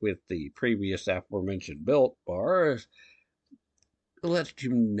 like with the previous aforementioned Built bars, let you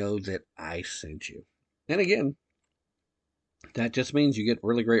know that I sent you. And again, that just means you get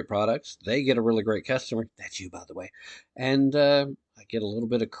really great products. They get a really great customer. That's you, by the way. And I get a little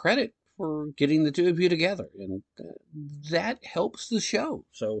bit of credit for getting the two of you together. And that helps the show.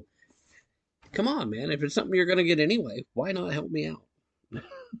 So come on, man. If it's something you're going to get anyway, why not help me out?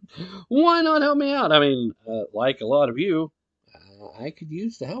 Why not help me out? I mean, like a lot of you, I could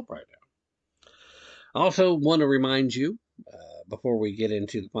use the help right now. I also want to remind you, before we get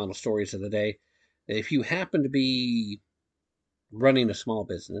into the final stories of the day, if you happen to be running a small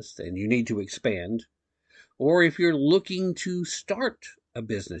business and you need to expand, or if you're looking to start a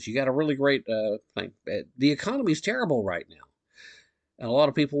business, you got a really great thing. The economy's terrible right now. And a lot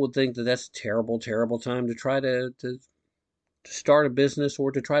of people would think that that's a terrible, terrible time to try to start a business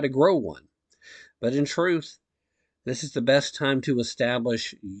or to try to grow one. But in truth, this is the best time to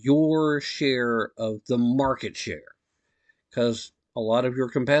establish your share of the market share, because a lot of your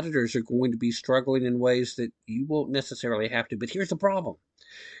competitors are going to be struggling in ways that you won't necessarily have to. But here's the problem.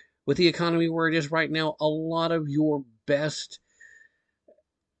 With the economy where it is right now, a lot of your best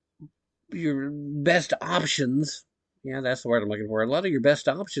options, that's the word I'm looking for, a lot of your best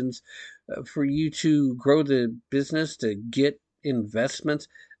options for you to grow the business, to get investments,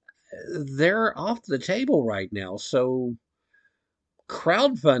 they're off the table right now. So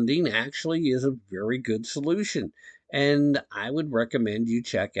crowdfunding actually is a very good solution. And I would recommend you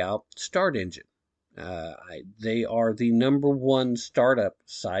check out Start Engine. They are the #1 startup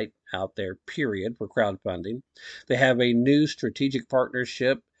site out there, period, for crowdfunding. They have a new strategic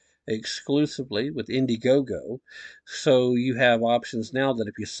partnership exclusively with Indiegogo. So you have options now that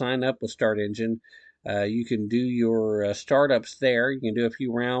if you sign up with Start Engine, you can do your startups there. You can do a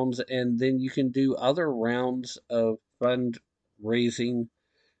few rounds, and then you can do other rounds of fundraising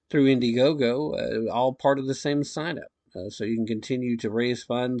through Indiegogo, all part of the same sign up. So you can continue to raise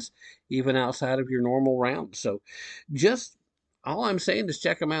funds even outside of your normal round. So just all I'm saying is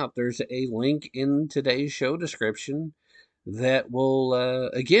check them out. There's a link in today's show description that will,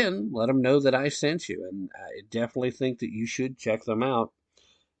 again, let them know that I sent you. And I definitely think that you should check them out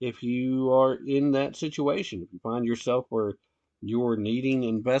if you are in that situation. If you find yourself where you're needing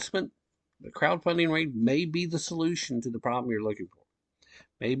investment, the crowdfunding rate may be the solution to the problem you're looking for.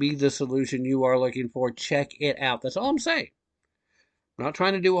 Maybe the solution you are looking for. Check it out. That's all I'm saying. I'm not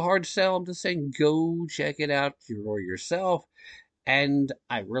trying to do a hard sell. I'm just saying go check it out for yourself. And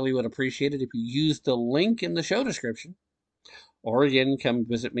I really would appreciate it if you use the link in the show description. Or again, come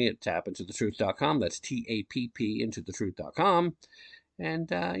visit me at tapintothetruth.com. That's TAPP intothetruth.com. And,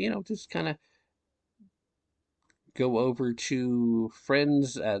 just kind of go over to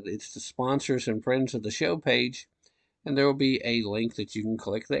friends, it's the sponsors and friends of the show page, and there will be a link that you can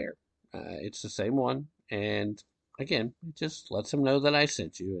click there. It's the same one, and again, it just lets them know that I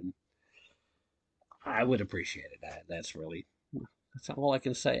sent you, and I would appreciate it. That's all I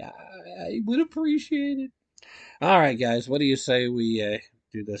can say. I would appreciate it. All right, guys, what do you say we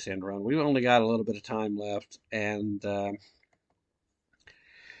do this end run? We've only got a little bit of time left, and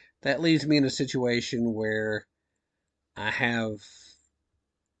that leaves me in a situation where I have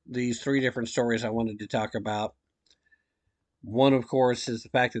these three different stories I wanted to talk about. One, of course, is the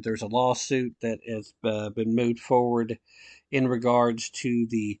fact that there's a lawsuit that has been moved forward in regards to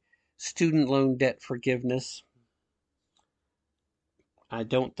the student loan debt forgiveness. I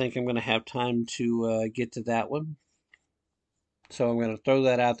don't think I'm going to have time to get to that one. So I'm going to throw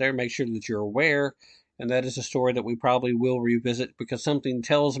that out there, make sure that you're aware. And that is a story that we probably will revisit, because something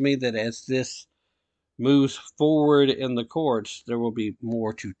tells me that as this moves forward in the courts, there will be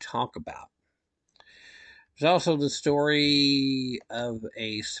more to talk about. There's also the story of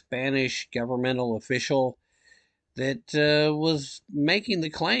a Spanish governmental official that was making the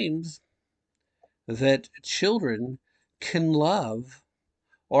claims that children can love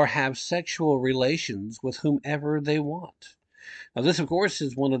or have sexual relations with whomever they want. Now, this, of course,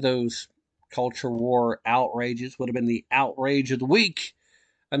 is one of those culture war outrages, would have been the outrage of the week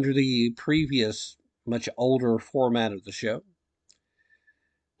under the previous, much older format of the show.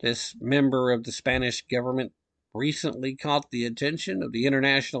 This member of the Spanish government recently caught the attention of the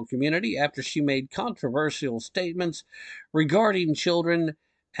international community after she made controversial statements regarding children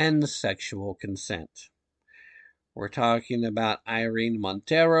and sexual consent. We're talking about Irene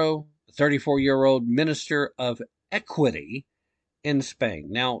Montero, the 34-year-old Minister of Equity in Spain.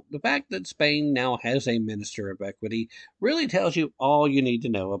 Now, the fact that Spain now has a Minister of Equity really tells you all you need to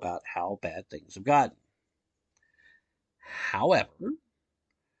know about how bad things have gotten. However,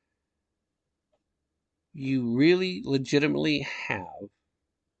 you really legitimately have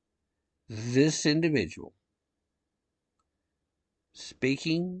this individual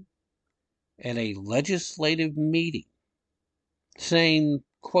speaking at a legislative meeting saying,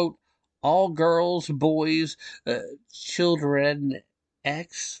 quote, all girls, boys, children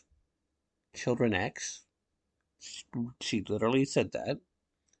X. She literally said that.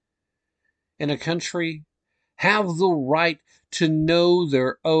 In a country have the right to know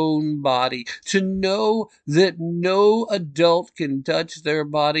their own body, to know that no adult can touch their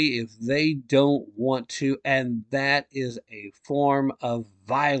body if they don't want to, and that is a form of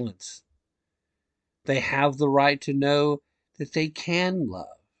violence. They have the right to know that they can love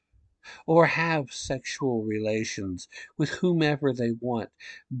or have sexual relations with whomever they want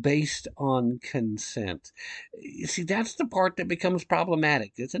based on consent. You see, that's the part that becomes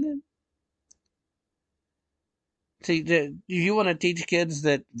problematic, isn't it? See, you want to teach kids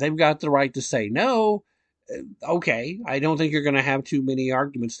that they've got the right to say no. Okay, I don't think you're going to have too many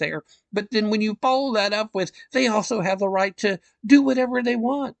arguments there. But then when you follow that up with, they also have the right to do whatever they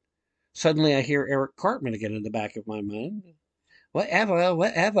want. Suddenly I hear Eric Cartman again in the back of my mind. Whatever,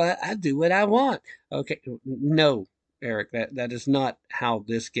 I do what I want. Okay, no, Eric, that is not how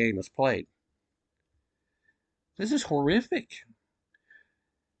this game is played. This is horrific.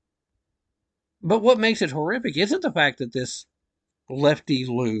 But what makes it horrific isn't the fact that this lefty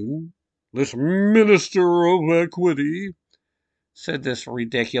loon, this Minister of Equity, said this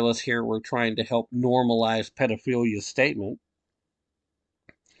ridiculous here, we're trying to help normalize pedophilia statement.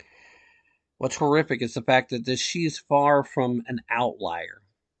 What's horrific is the fact that she's far from an outlier.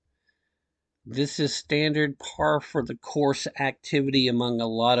 This is standard par for the course activity among a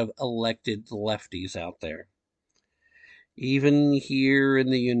lot of elected lefties out there. Even here in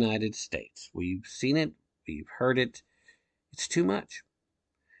the United States. We've seen it. We've heard it. It's too much.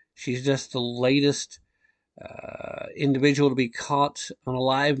 She's just the latest individual to be caught on a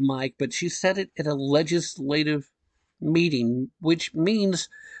live mic, but she said it at a legislative meeting, which means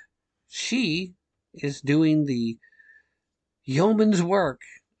she is doing the yeoman's work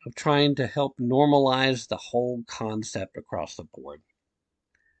of trying to help normalize the whole concept across the board.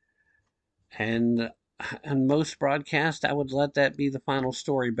 And on most broadcasts, I would let that be the final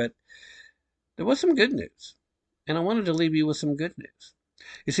story, but there was some good news. And I wanted to leave you with some good news.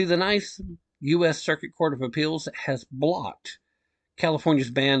 You see, the Ninth U.S. Circuit Court of Appeals has blocked California's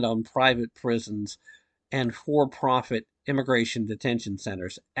ban on private prisons and for-profit immigration detention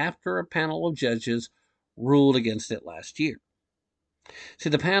centers after a panel of judges ruled against it last year. See,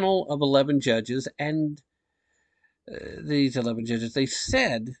 the panel of 11 judges, and these 11 judges, they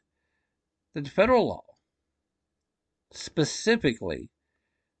said that the federal law specifically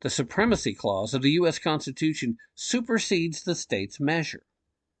The supremacy clause of the U.S. Constitution supersedes the state's measure.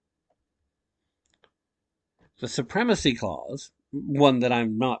 The supremacy clause, one that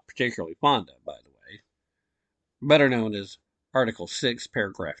I'm not particularly fond of, by the way, better known as Article 6,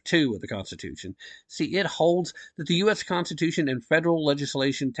 Paragraph 2 of the Constitution, see, it holds that the U.S. Constitution and federal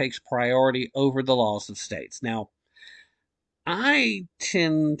legislation takes priority over the laws of states. Now, I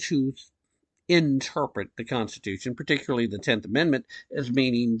tend to interpret the Constitution, particularly the 10th Amendment, as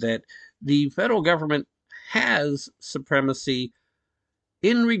meaning that the federal government has supremacy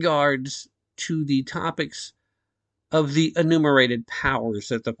in regards to the topics of the enumerated powers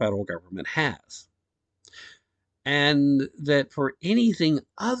that the federal government has. And that for anything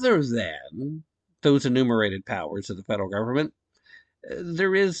other than those enumerated powers of the federal government,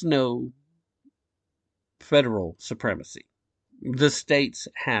 there is no federal supremacy. The states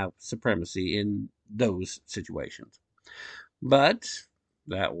have supremacy in those situations. But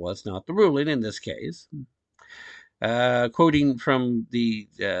that was not the ruling in this case. Quoting from the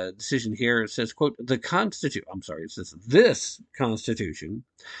decision here, it says, quote, this Constitution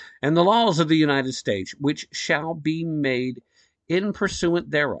and the laws of the United States, which shall be made in pursuant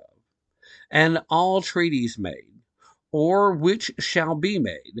thereof, and all treaties made, or which shall be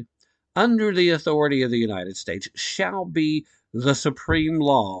made, under the authority of the United States, shall be the supreme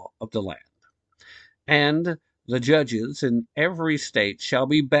law of the land. And the judges in every state shall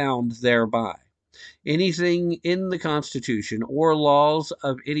be bound thereby. Anything in the Constitution or laws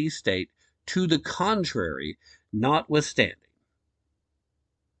of any state to the contrary notwithstanding.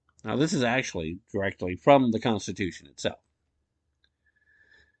 Now, this is actually directly from the Constitution itself.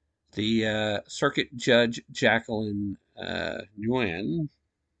 The Circuit Judge Jacqueline Nguyen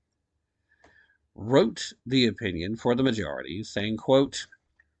wrote the opinion for the majority, saying, quote,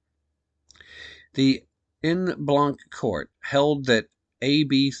 the en banc court held that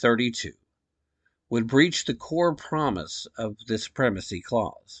AB 32 would breach the core promise of the supremacy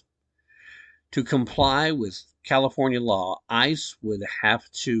clause. To comply with California law, ICE would have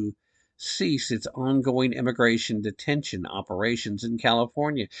to cease its ongoing immigration detention operations in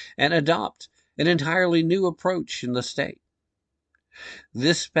California and adopt an entirely new approach in the state.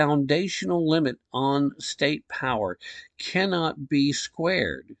 This foundational limit on state power cannot be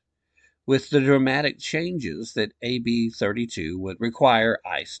squared with the dramatic changes that AB 32 would require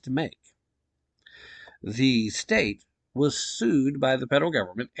ICE to make. The state was sued by the federal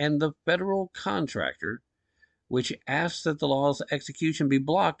government and the federal contractor, which asked that the law's execution be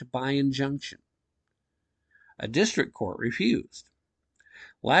blocked by injunction. A district court refused.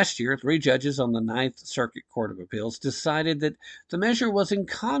 Last year, 3 judges on the Ninth Circuit Court of Appeals decided that the measure was in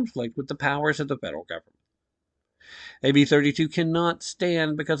conflict with the powers of the federal government. AB 32 cannot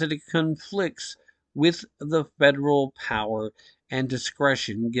stand because it conflicts with the federal power and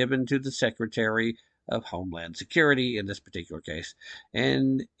discretion given to the Secretary of Homeland Security in this particular case,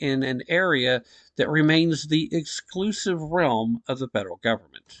 and in an area that remains the exclusive realm of the federal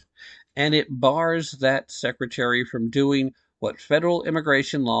government. And it bars that secretary from doing what federal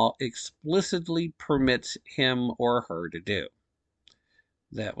immigration law explicitly permits him or her to do.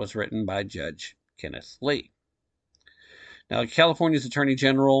 That was written by Judge Kenneth Lee. Now, California's Attorney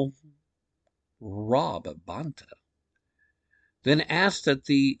General, Rob Bonta, then asked that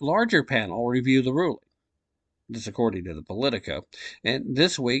the larger panel review the ruling. This according to the Politico. And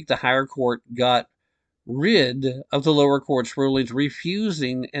this week, the higher court got rid of the lower court's rulings,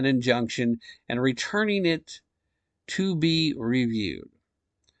 refusing an injunction and returning it to be reviewed.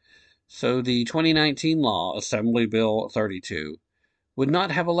 So the 2019 law, Assembly Bill 32, would not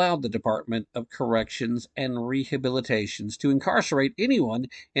have allowed the Department of Corrections and Rehabilitations to incarcerate anyone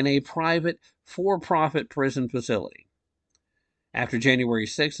in a private, for-profit prison facility after January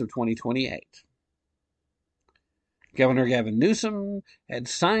 6th of 2028. Governor Gavin Newsom had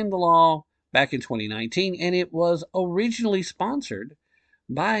signed the law back in 2019, and it was originally sponsored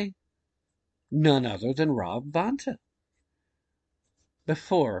by none other than Rob Bonta,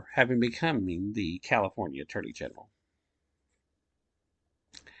 before having becoming the California Attorney General.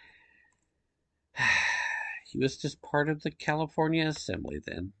 He was just part of the California Assembly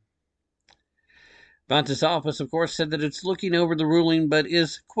then. Bonta's office, of course, said that it's looking over the ruling, but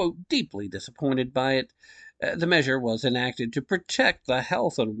is, quote, deeply disappointed by it. The measure was enacted to protect the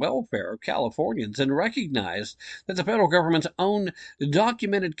health and welfare of Californians and recognized that the federal government's own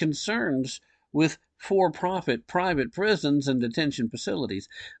documented concerns with for-profit private prisons and detention facilities.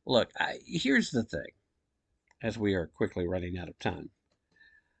 Look, here's the thing, as we are quickly running out of time.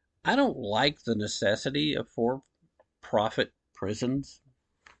 I don't like the necessity of for-profit prisons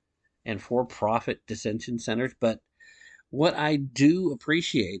and for-profit detention centers, but What I do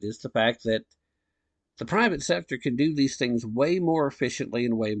appreciate is the fact that the private sector can do these things way more efficiently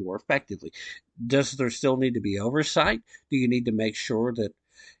and way more effectively. Does there still need to be oversight? Do you need to make sure that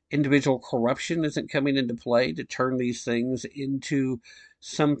individual corruption isn't coming into play to turn these things into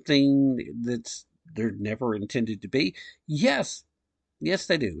something that's they're never intended to be? Yes,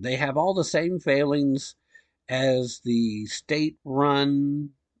 they do. They have all the same failings as the state-run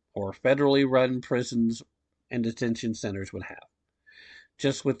or federally run prisons and detention centers would have,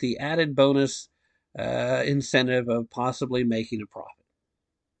 just with the added bonus incentive of possibly making a profit.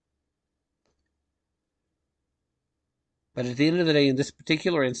 But at the end of the day, in this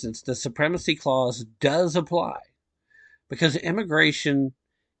particular instance, the supremacy clause does apply because immigration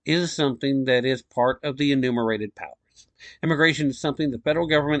is something that is part of the enumerated powers. Immigration is something the federal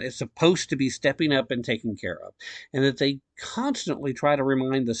government is supposed to be stepping up and taking care of, and that they constantly try to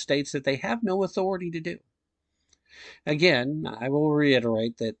remind the states that they have no authority to do. Again, I will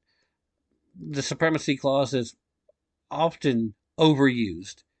reiterate that the supremacy clause is often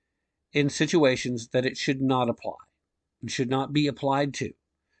overused in situations that it should not apply, and should not be applied to,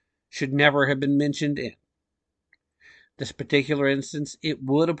 should never have been mentioned in. This particular instance, it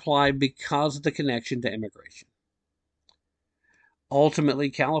would apply because of the connection to immigration. Ultimately,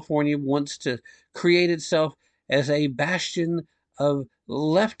 California wants to create itself as a bastion of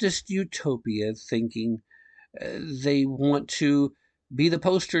leftist utopia thinking. They want to be the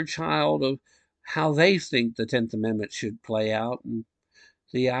poster child of how they think the 10th Amendment should play out, and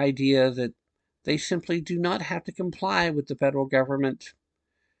the idea that they simply do not have to comply with the federal government.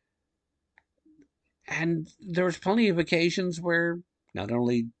 And there's plenty of occasions where not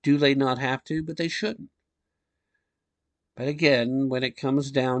only do they not have to, but they shouldn't. But again, when it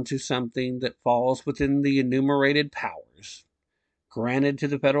comes down to something that falls within the enumerated powers granted to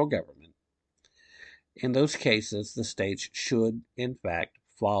the federal government, in those cases, the states should, in fact,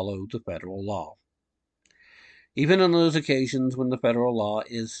 follow the federal law. Even on those occasions when the federal law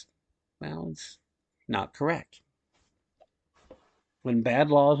is, well, it's not correct. When bad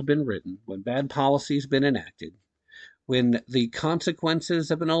laws have been written, when bad policies have been enacted, when the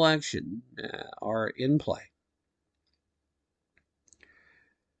consequences of an election are in play,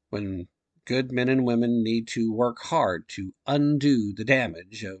 when good men and women need to work hard to undo the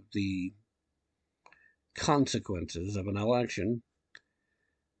damage of the consequences of an election,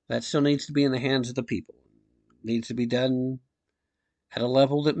 that still needs to be in the hands of the people. It needs to be done at a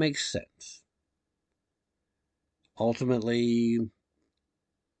level that makes sense. Ultimately,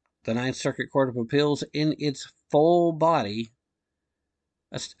 the Ninth Circuit Court of Appeals, in its full body,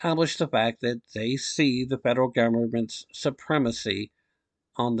 established the fact that they see the federal government's supremacy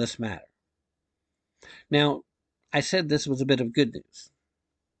on this matter. Now, I said this was a bit of good news.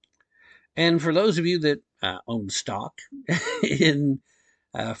 And for those of you that own stock in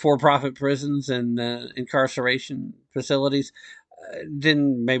for-profit prisons and incarceration facilities,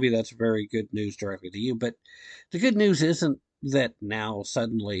 then maybe that's very good news directly to you. But the good news isn't that now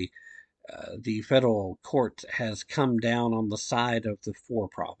suddenly the federal court has come down on the side of the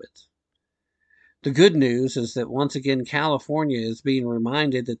for-profits. The good news is that once again California is being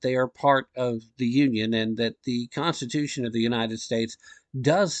reminded that they are part of the Union and that the Constitution of the United States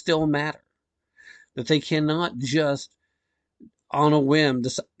does still matter. That they cannot just, on a whim,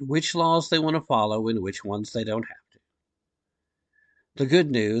 decide which laws they want to follow and which ones they don't have to. The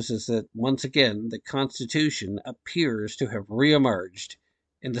good news is that, once again, the Constitution appears to have reemerged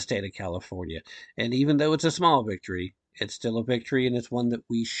in the state of California. And even though it's a small victory, it's still a victory, and it's one that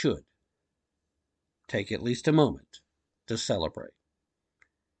we should take at least a moment to celebrate.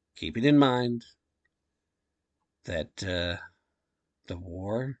 Keeping in mind that the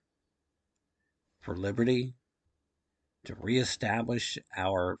war for liberty, to reestablish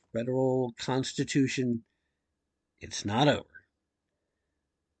our federal Constitution, it's not over.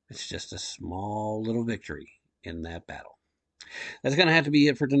 It's just a small little victory in that battle. That's going to have to be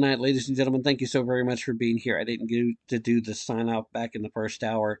it for tonight, ladies and gentlemen. Thank you so very much for being here. I didn't get to do the sign-off back in the first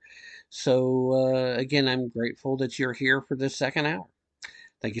hour. So, again, I'm grateful that you're here for this second hour.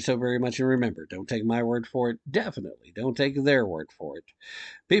 Thank you so very much. And remember, don't take my word for it. Definitely don't take their word for it.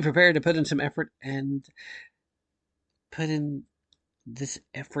 Be prepared to put in some effort and put in this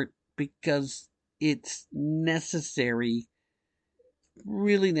effort because it's necessary,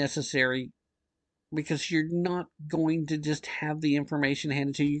 really necessary, because you're not going to just have the information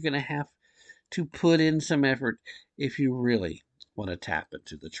handed to you. You're going to have to put in some effort if you really want to tap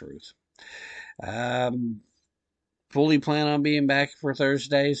into the truth. Fully plan on being back for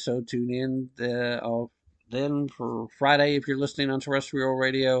Thursday, so tune in then for Friday if you're listening on terrestrial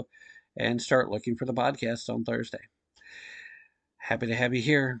radio, and start looking for the podcast on Thursday. Happy to have you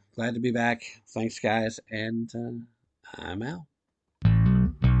here. Glad to be back. Thanks, guys, and I'm out.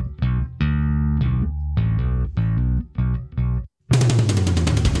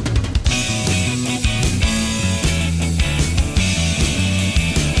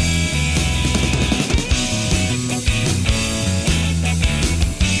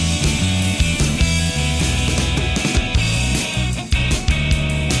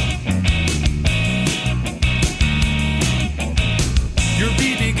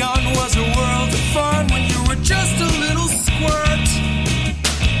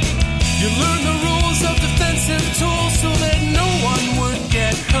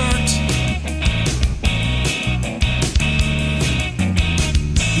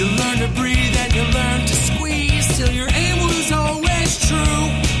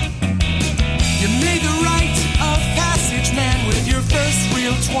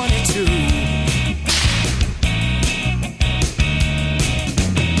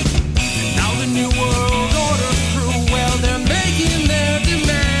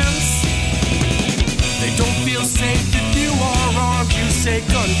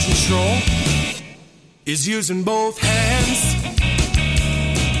 Is using both hands.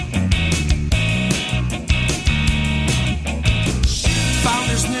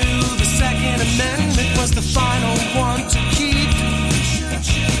 Founders knew the Second Amendment was the final one to keep,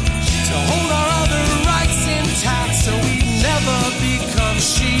 to hold our other rights intact so we never become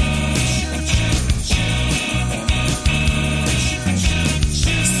sheep.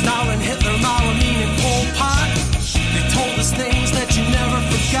 Stalin, Hitler, Mao, and Pol Pot, they told us things that you never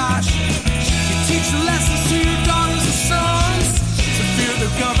forgot. Teach the lessons to your daughters and sons, to fear the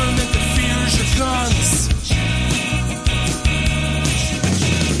government that fears your guns.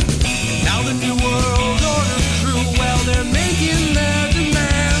 And now the New World Order crew, well, they're making their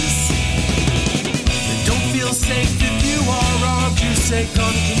demands. They don't feel safe if you are armed. You say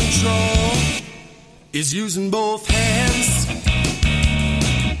gun control is using both hands.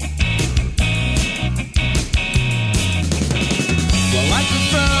 Well, I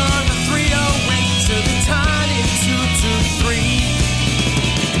prefer the 308 to the tiny 223.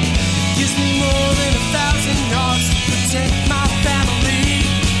 It gives me more than 1,000 yards to protect my family.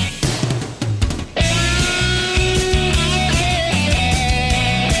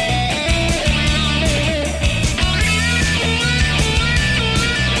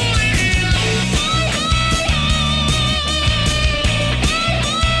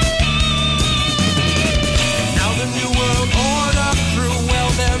 Now the New World Order crew,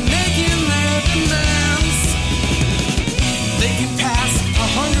 well, they're making their demands. They can pass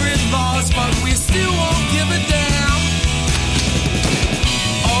 100 laws, but we still won't give a damn.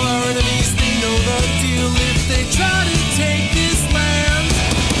 All our enemies, they know the deal. If they try to take this land,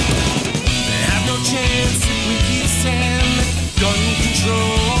 they have no chance if we keep saying gun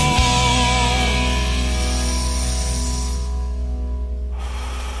control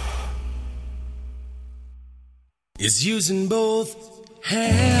is using both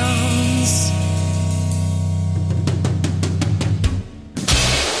hands.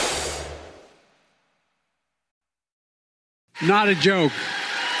 Not a joke.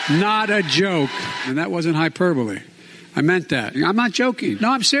 Not a joke. And that wasn't hyperbole. I meant that. I'm not joking.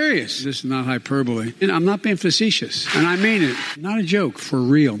 No, I'm serious. This is not hyperbole. And I'm not being facetious. And I mean it. Not a joke. For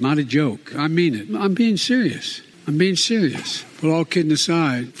real. Not a joke. I mean it. I'm being serious. I'm being serious. But all kidding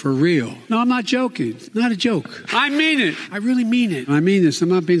aside, for real. No, I'm not joking. Not a joke. I mean it. I really mean it. I mean this. I'm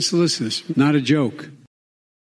not being solicitous. Not a joke.